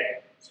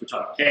 okay, switch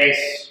on the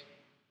case,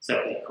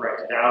 set the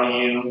correct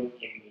value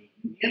in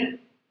the union,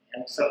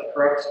 and set the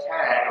correct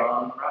tag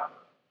on the wrapper.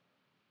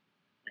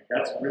 And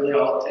that's really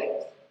all it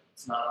takes.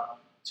 It's not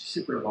too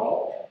super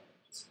involved.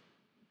 Just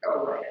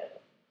go right ahead.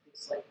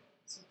 It's like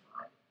some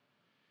time.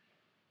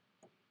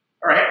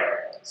 All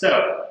right,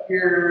 so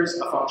here's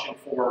a function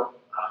for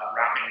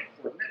wrapping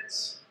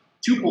coordinates.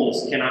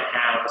 Tuples cannot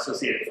have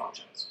associated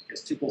functions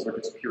because tuples are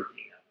just pure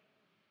data.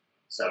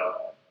 So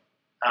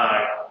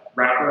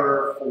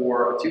wrapper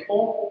for a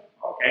tuple,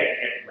 okay,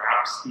 it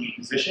wraps the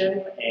position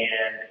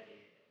and it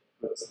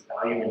puts the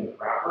value in the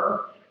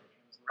wrapper and it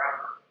returns the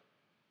wrapper.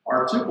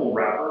 Our tuple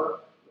wrapper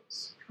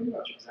looks pretty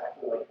much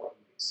exactly like what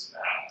you'd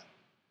expect.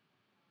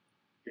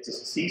 It's a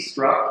C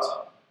struct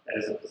that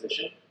is a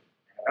position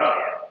and a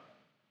value.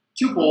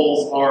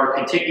 Tuples are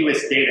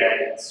contiguous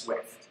data in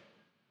Swift,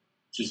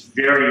 which is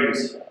very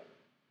useful.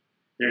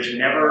 There's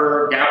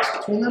never gaps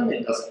between them.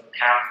 It doesn't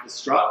pack the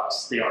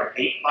structs. They are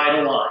 8-byte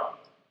aligned,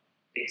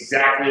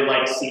 exactly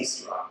like C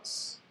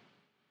structs.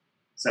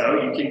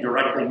 So you can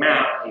directly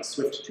map a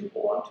Swift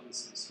tuple onto a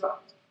C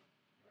struct.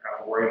 You don't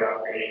have to worry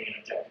about creating an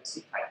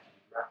Objective-C type to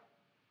do that.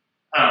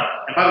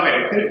 And by the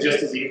way, we could have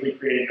just as easily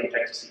created an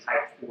Objective-C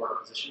type for a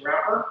position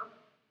wrapper,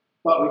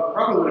 but we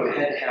probably would have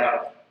had to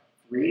have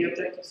 3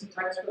 Objective-C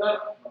types for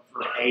that, one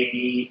for A,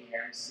 B,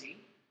 and C.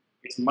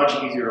 It's much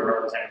easier to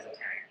represent as a tag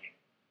name.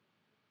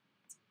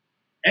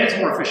 And it's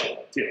more efficient,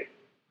 too.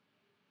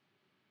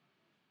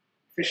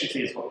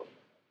 Efficiency is what we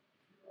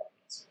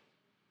keep.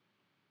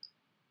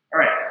 All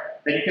right,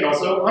 then you can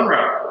also unwrap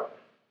a coordinate.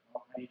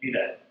 Well, how do you do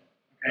that?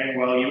 Okay,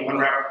 well, you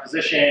unwrap a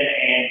position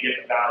and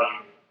get the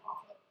value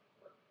off of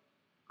the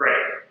coordinate.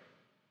 Great.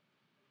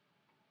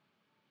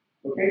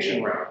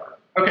 Location wrapper.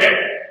 Okay,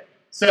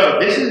 so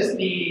this is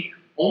the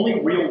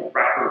only real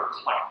wrapper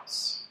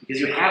class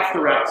because you have to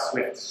wrap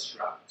Swift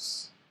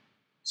structs.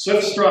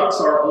 Swift structs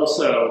are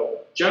also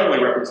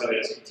generally represented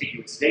as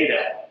contiguous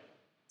data,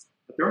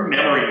 but they're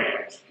memory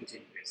managed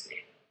contiguous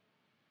data.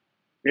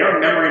 They are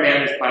memory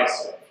managed by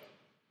Swift.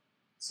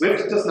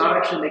 Swift does not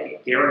actually make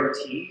a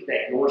guarantee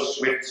that your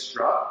Swift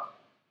struct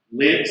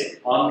lives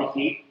on the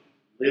heap,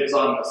 lives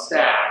on the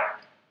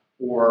stack,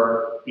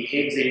 or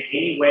behaves in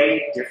any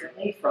way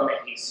differently from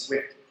a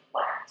Swift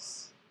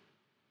class.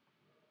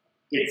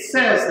 It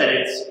says that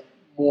it's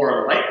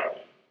more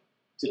likely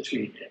to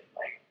treat it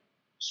like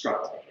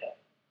struct data,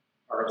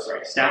 or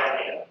sorry, stack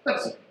data.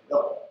 That's it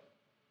will.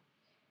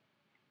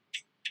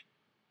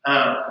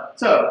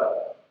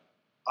 So,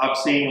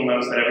 obfusc, you'll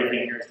notice that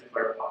everything here is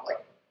declared public.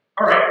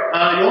 All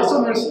right, you'll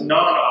also notice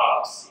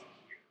non-obfusc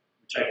here,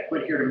 which I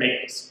put here to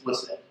make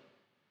explicit.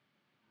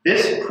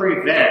 This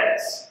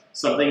prevents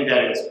something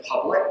that is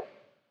public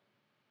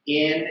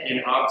in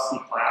an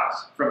obfusc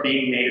class from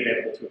being made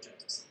available to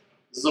Objective-C.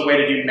 This is a way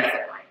to do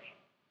method hiding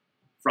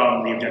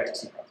from the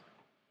Objective-C runtime.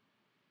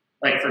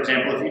 Like, for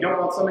example, if you don't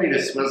want somebody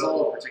to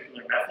swizzle a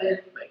particular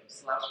method, but you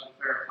still have to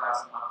declare a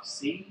class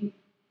obfusc,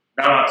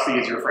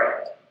 non-obfusc is your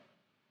friend.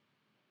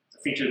 It's a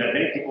feature that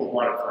many people have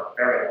wanted for a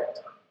very long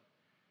time.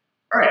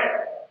 All right,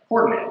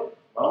 coordinate.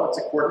 Well, it's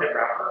a coordinate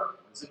wrapper.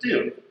 What does it do?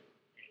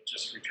 It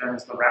just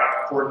returns the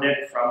wrapped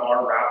coordinate from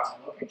our wrapped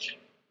location.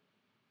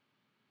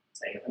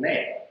 Same with the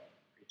name.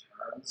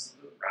 Returns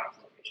the wrapped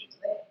location's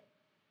name.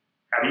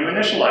 How do you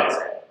initialize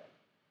it?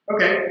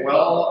 Okay,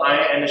 well,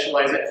 I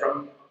initialize it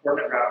from a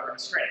coordinate wrapper and a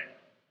string.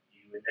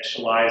 You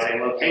initialize a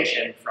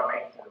location from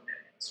a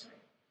coordinate and a string.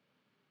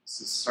 This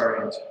is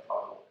starting to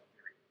probably look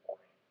very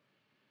boring.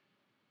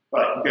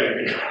 But you guys are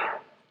getting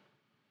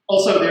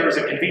Also, there's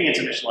a convenience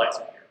initializer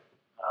here.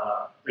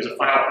 There's a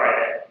file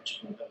private, which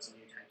is one of those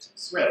new types in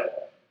Swift,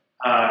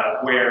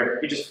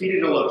 where you just feed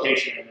it a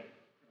location and it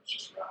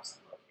just wraps the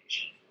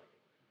location for you.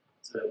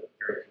 It's a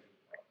very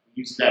convenient way. We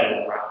use that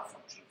in the wrap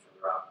function for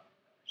the wrap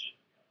function.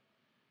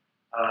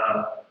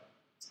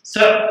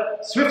 So,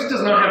 Swift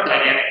does not have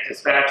dynamic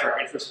dispatch or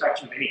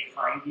introspection of any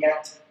kind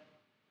yet.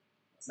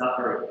 It's not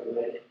very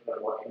good,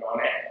 but working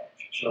on it. I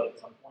should show it at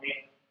some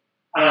point.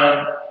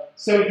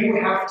 So you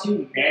have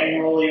to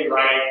manually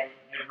write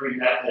every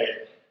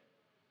method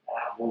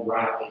that will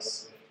wrap a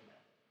Swift method.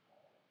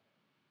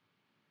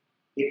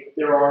 If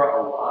there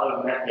are a lot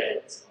of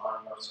methods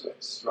on your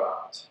Swift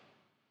struct,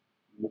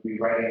 you will be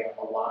writing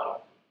a lot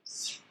of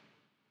these.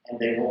 And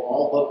they will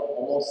all look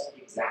almost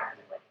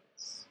exactly like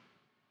this.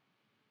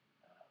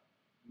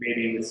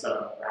 Maybe with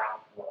some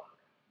wrap block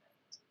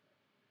methods.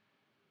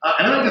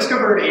 And then I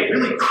discovered a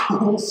really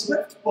cool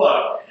Swift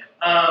bug.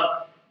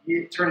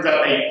 It turns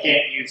out that you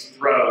can't use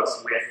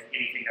throws with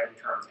anything that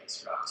returns a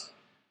struct.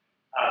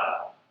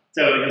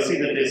 So you'll see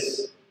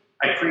that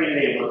I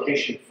created a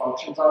location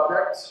functions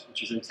object,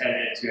 which is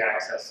intended to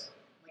access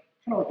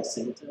kind of like a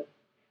singleton.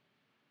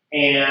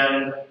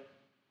 And the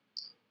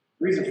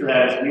reason for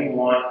that is we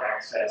want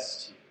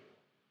access to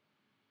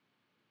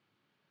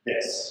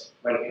this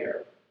right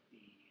here, the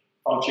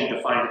function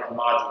defined at the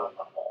module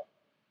level.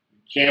 You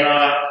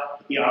cannot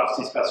put the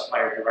opposite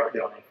specifier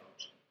directly on a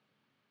function.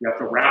 You have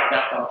to wrap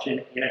that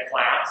function in a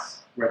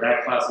class where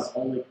that class's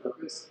only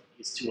purpose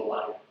is to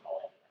allow you to call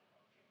it that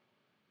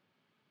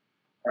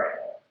function. All right,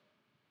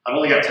 I've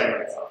only got 10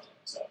 minutes left,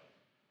 so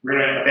we're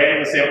going to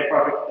abandon the sample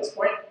project at this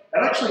point.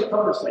 That actually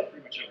covers like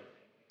pretty much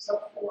everything,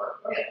 except for,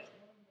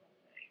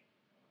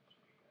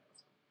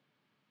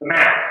 the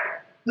map.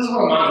 This is what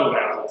a module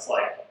map looks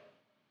like.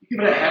 You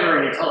give it a header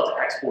and you tell it to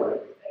export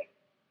everything.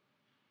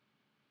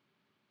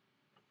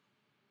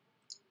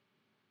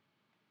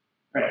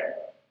 All right.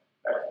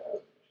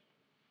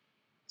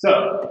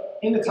 So,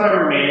 in the time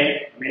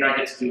remaining, I may not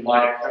get to do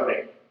live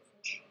coding,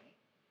 unfortunately,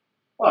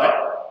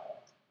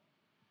 but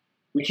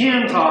we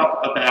can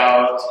talk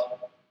about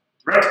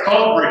direct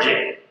call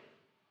bridging.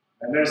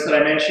 And notice that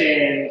I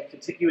mentioned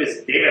contiguous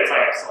data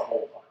types a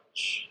whole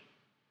bunch.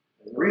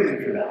 There's a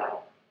reason for that.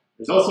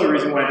 There's also a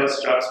reason why those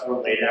structs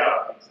were laid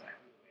out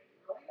exactly the way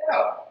they were laid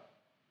out.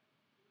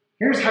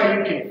 Here's how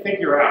you can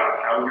figure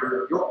out how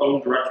your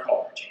own direct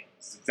call bridging.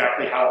 This is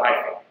exactly how I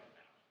figured it out.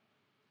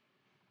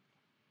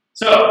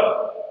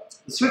 So,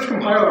 the Swift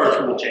compiler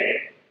tool chain,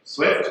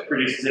 Swift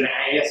produces an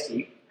AST,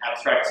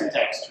 abstract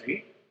syntax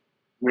tree,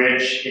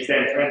 which is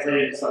then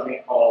translated into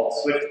something called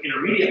Swift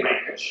intermediate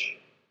language,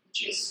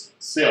 which is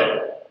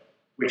SIL,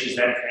 which is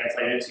then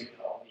translated to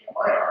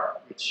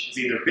LVMIR, which is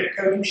either bit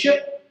code you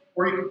ship,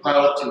 or you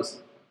compile it to a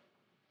symbol.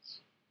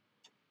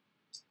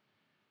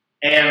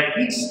 And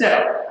each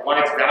step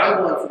provides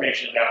valuable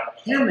information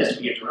about can this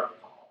be a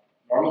direct call,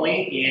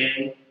 normally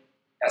in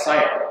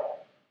SIL,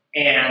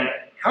 and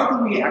how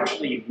do we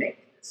actually make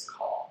this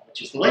call,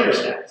 which is the later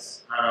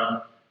steps.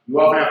 You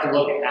often have to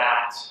look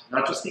at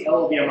not just the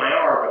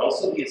LVMIR, but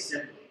also the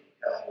assembly,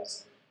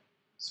 because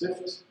Swift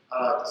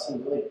does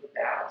some really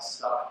bad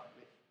stuff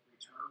with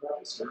return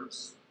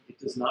registers. It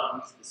does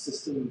not use the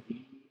system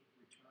V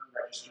return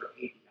register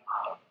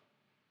API.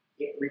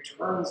 It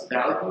returns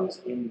values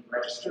in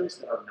registers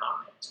that are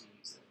not meant to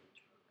use as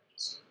return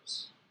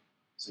registers.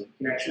 So you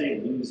can actually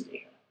lose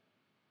data.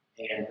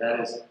 And that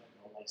is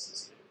normally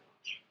associated with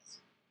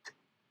functions.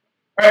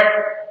 All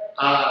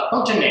right,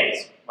 function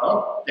names.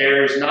 Well,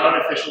 there's not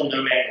an official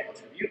no-mangled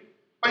attribute,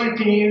 but you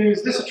can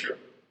use this attribute,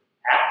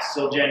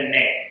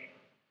 @silgen_name.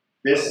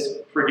 This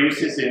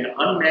produces an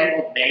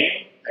unmangled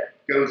name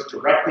that goes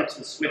directly to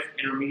the Swift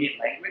intermediate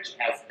language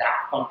as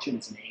that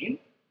function's name.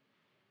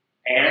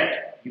 And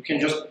you can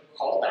just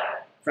call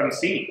that from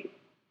C,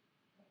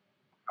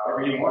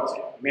 however you want to.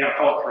 You may not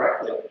call it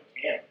correctly, but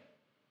you can.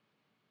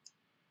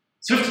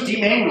 Swift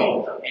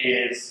demangled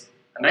is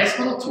a nice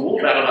little tool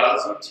that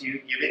allows you to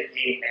give it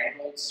a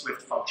mangled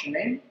Swift function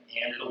name,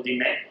 and it'll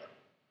demangle it.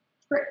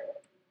 Great.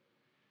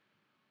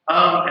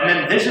 And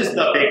then this is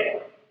the big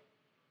one.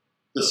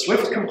 The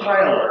Swift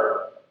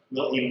compiler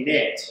will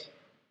emit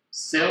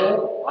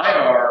SIL,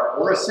 IR,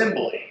 or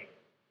assembly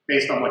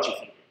based on what you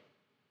feed it.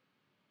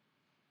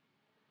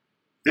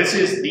 This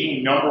is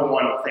the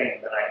 #1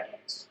 thing that I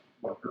used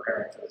when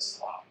preparing for this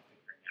talk and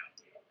figuring out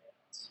data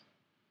layouts.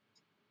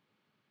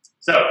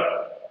 So,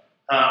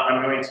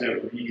 I'm going to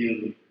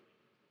really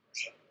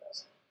push up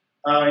this.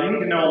 You need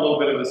to know a little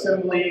bit of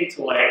assembly to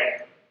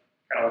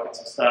kind of look at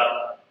some stuff.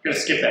 I'm going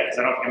to skip that because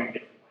I don't think I'm going to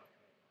get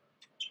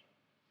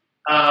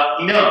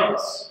through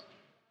enums.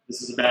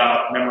 This is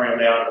about memory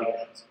layout of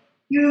enums.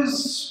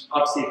 Use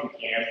obviously if you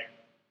can.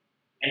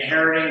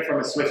 Inheriting from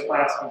a Swift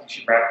class means you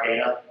should wrap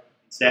data.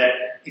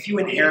 Instead, if you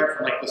inherit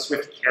from like the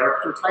Swift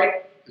character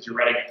type, because you're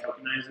writing a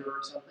tokenizer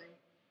or something,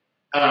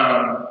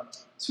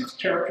 Swift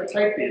character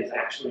type is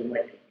actually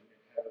like a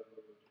Unicode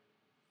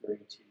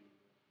 32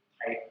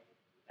 type.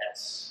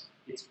 It's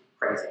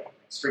crazy, like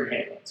string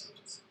handling,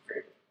 which is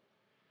very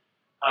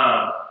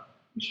difficult.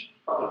 You should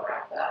probably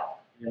wrap that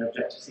in an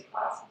Objective-C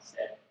class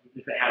instead,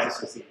 even if it has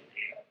associated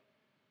data.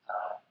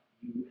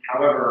 You,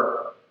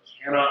 however,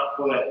 cannot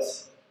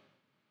put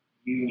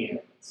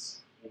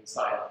unions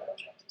inside of the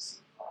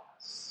Objective-C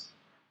class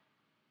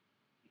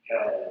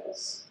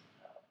because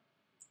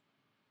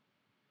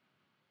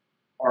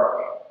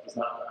Arc does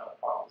not know how to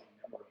properly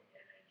memory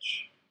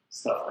manage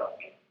stuff like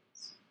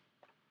unions.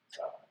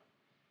 So,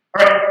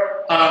 all right,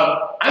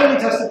 I only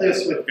tested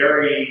this with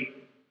very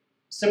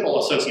simple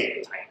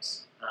associated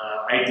types.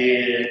 I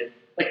did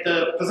like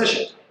the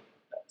position type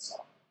that we saw.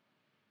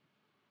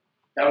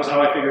 That was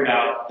how I figured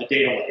out the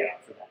data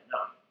layout for that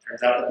enum.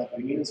 Turns out that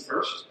the union is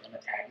first and the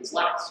tag is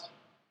last.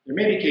 There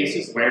may be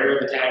cases where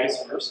the tag is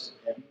first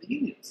and the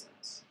union is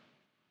last.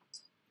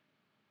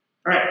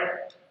 All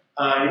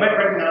right, you might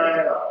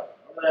recognize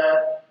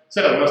that.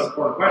 So, the most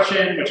important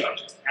question, which I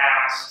just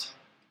asked.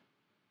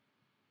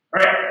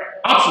 All right,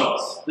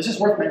 Optionals. This is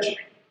worth mentioning.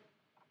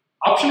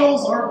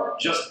 Optionals are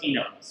just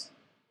enums.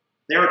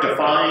 They are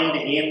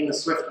defined in the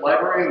Swift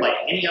library like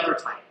any other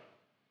type.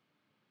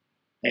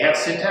 They have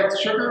syntax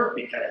sugar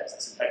because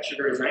syntax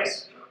sugar is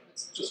nice.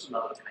 It's just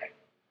another type.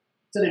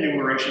 It's an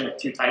enumeration of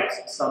two types,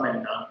 some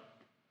and none.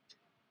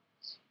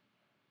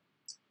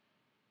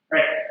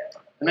 Right.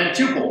 And then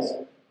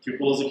tuples.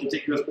 Tuple is a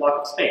contiguous block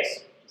of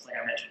space, just like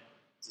I mentioned.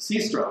 It's a C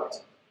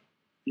struct.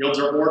 Fields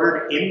are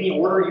ordered in the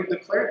order you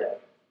declare them.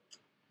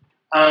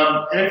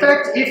 And in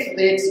fact, if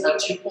it's a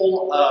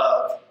tuple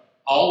of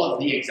all of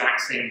the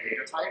exact same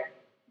data type,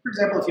 for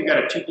example, if you've got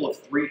a tuple of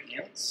 3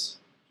 ints,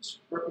 just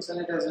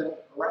represent it as an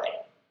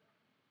array.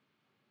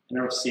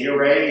 And a C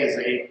array is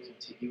a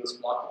contiguous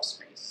block of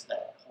space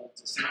that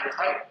holds a single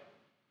type.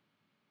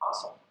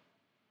 Awesome.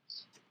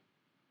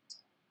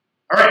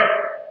 All right,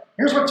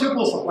 here's what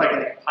tuples look like in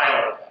the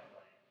compiler.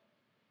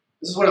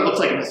 This is what it looks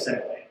like in the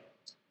assembly.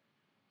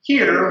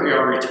 Here, we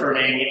are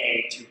returning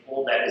a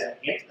tuple that is an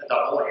int, a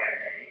double, and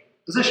a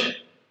position.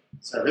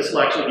 So this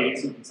will actually give you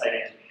some insight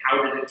into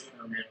how to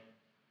determine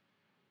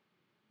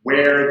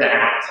where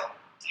that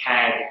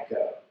tag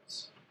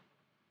goes.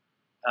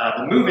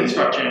 The move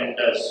instruction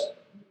does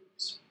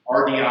moves.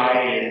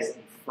 RDI is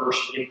the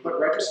first input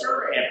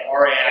register, and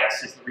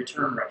RAX is the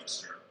return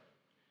register.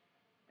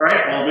 All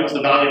right, well, it moves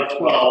the value of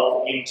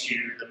 12 into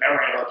the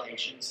memory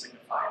location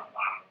signified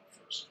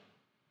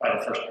by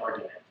the first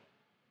argument.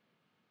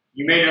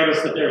 You may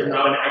notice that there's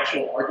not an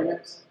actual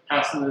argument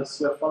passed in this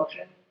Swift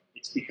function.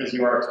 It's because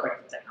you are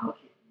expected to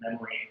allocate the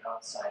memory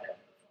outside of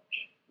the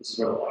function. This is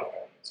where the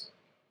lifeguard is.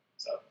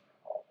 So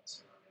all of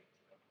this.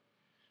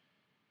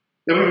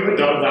 Then we put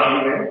double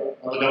value in.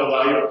 Well, the double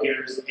value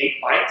appears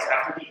 8 bytes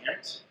after the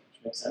int,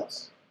 which makes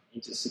sense,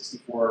 into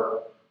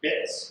 64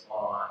 bits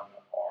on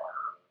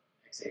our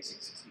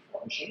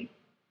x86-64 machine.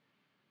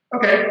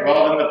 Okay,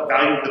 well then the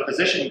value of the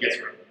position gets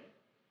written in,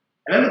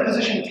 and then the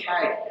position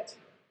tag gets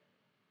written.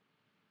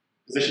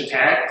 Position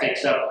tag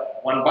takes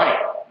up 1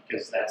 byte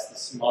because that's the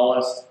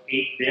smallest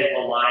 8-bit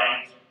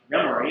aligned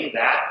memory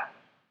that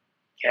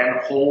can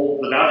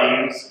hold the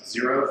values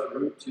 0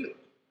 through 2.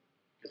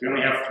 Because we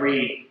only have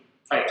 3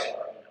 types,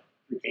 or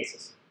 3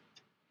 cases.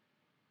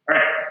 All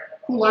right,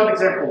 cool lab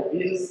example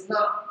is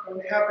not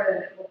going to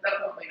happen. It will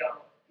definitely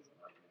not.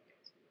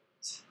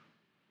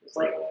 There's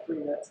like 3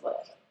 minutes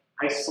left.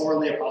 I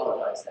sorely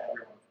apologize to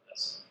everyone for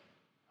this.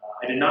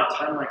 I did not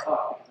time my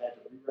talk because I had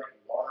to rewrite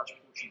large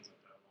portions of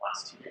it in the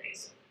last 2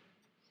 days.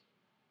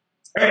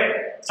 All right,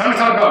 it's time to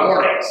talk about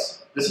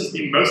warnings. This is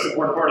the most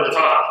important part of the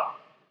talk.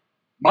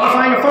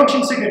 Modifying a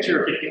function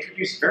signature can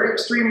introduce very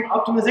extreme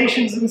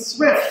optimizations in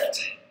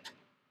Swift.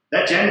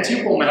 That gen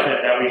tuple method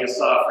that we just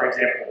saw, for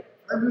example,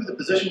 if I remove the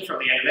position from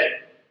the end of it,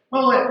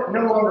 well, it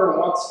no longer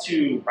wants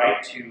to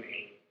write to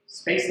a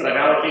space that I've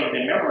allocated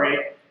in memory.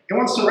 It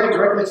wants to write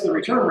directly to the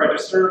return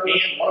register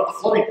and one of the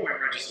floating point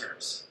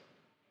registers.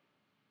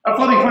 A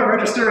floating point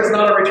register is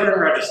not a return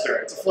register,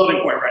 it's a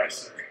floating point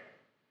register.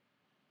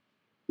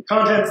 The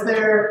contents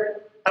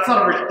there, that's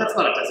not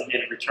a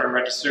designated return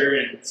register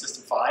in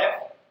System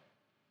 5.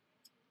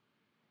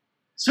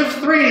 Swift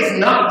 3 is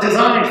not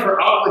designed for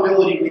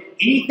operability with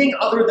anything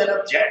other than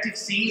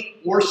Objective-C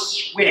or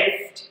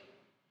Swift.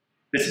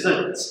 This is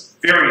a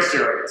very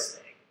serious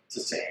thing to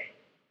say.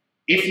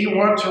 If you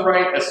want to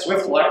write a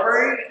Swift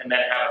library and then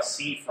have a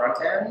C front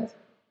end,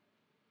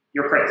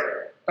 you're crazy.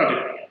 Don't do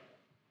that again.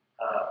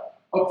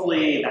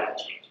 Hopefully that will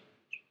change.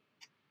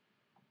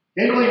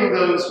 Handling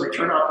those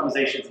return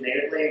optimizations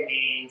natively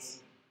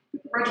means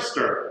get the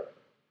register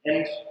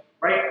and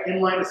write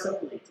inline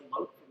assembly to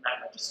load from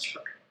that register.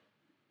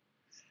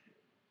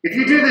 If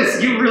you do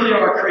this, you really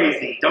are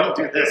crazy. Don't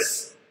do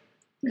this.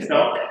 Please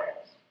don't.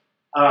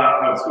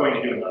 I was going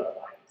to do another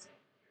line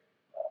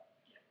example.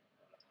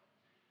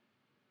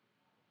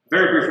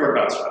 Very brief word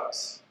about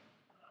structs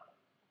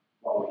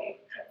while we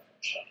kind of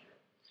finish up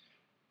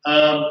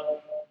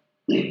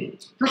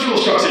here. First rule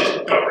of structs is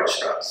don't bridge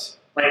structs.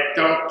 Like,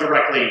 don't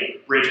directly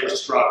bridge a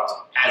struct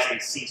as a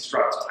C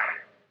struct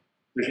type.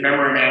 There's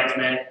memory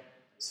management,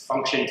 there's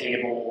function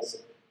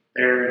tables,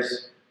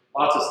 there's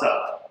lots of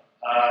stuff.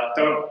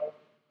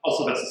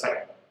 Also, that's the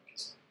second one,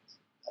 just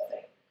a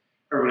thing.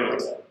 Everybody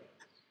likes that.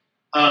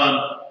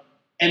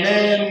 And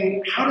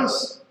then, how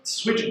does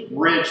Switch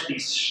bridge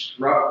these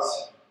struct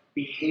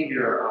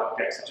behavior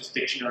objects, such as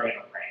dictionary and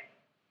array?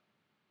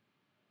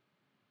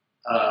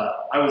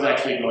 I was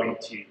actually going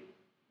to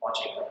watch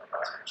a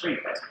class and show you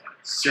guys.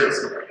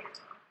 Seriously,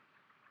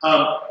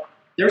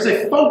 there's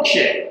a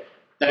function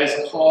that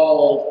is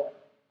called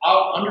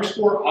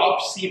underscore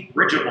obc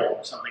bridgeable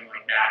or something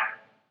like that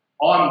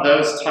on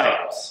those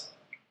types.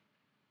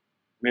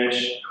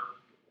 Which,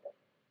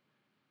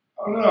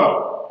 oh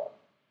no,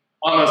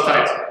 on those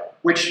types,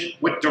 which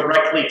would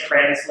directly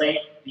translate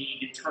the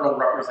internal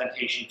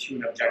representation to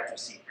an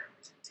Objective-C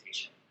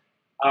representation.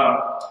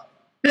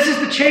 This is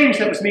the change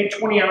that was made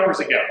 20 hours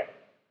ago.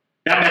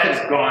 That method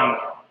is gone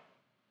now.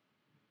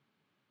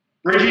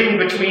 Bridging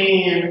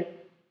between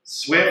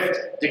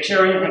Swift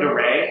dictionary and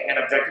array and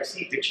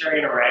Objective-C dictionary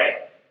and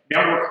array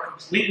now work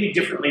completely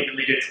differently than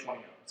they did 20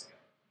 hours ago.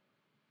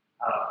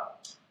 I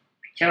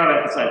cannot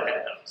emphasize that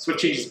enough. Swift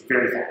changes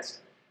very fast.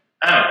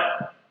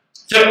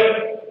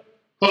 So,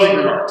 closing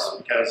remarks,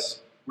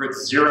 because we're at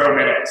 0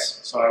 minutes,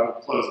 so I will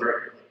close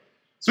very quickly.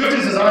 Swift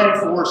is designed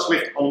for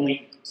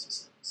Swift-only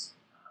ecosystems.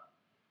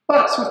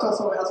 But Swift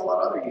also has a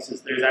lot of other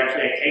uses. There's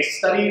actually a case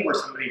study where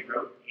somebody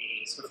wrote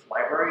a Swift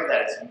library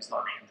that is used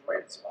on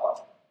Android as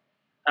well.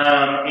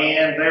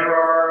 And there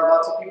are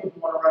lots of people who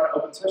want to run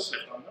open source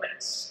Swift on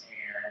Linux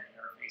and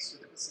interface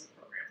with it with C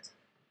programs.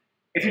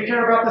 If you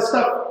care about this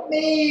stuff,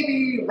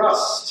 maybe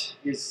Rust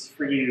is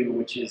for you,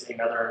 which is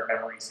another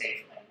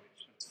memory-safe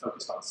language that's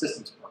focused on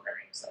systems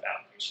programming instead of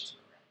applications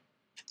programming.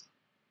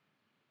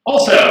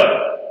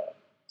 Also,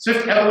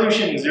 Swift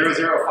Evolution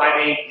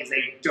 0058 is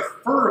a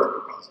deferred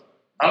proposal,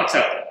 not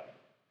accepted.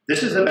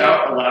 This is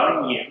about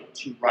allowing you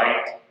to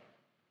write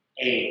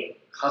a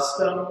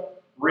custom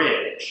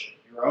bridge,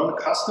 your own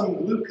custom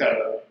glue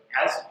code,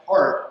 as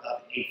part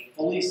of a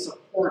fully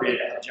supported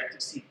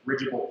Objective-C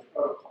bridgeable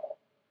protocol.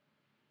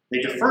 They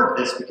deferred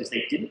this because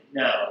they didn't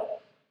know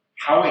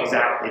how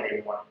exactly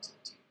they wanted to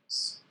do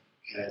this.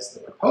 Because the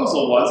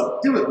proposal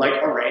was, do it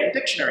like array and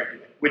dictionary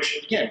do it,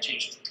 which, again,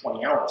 changed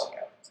 20 hours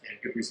ago. So they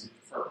had good reason to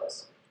defer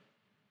this.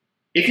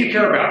 If you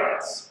care about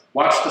this,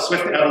 watch the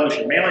Swift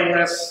Evolution mailing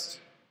list,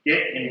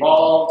 get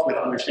involved with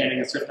understanding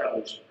the Swift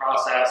Evolution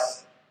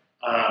process.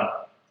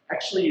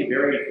 Actually,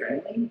 very friendly.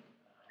 I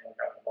haven't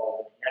gotten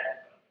involved in it yet,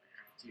 but I'm going to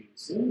have to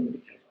soon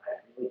because I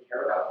really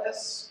care about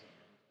this, and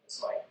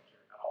also I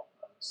care about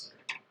others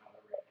that are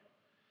out there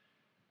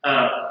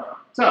right now.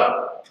 So,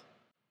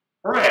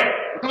 all right,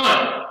 we're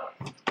done.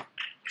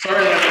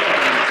 Sorry that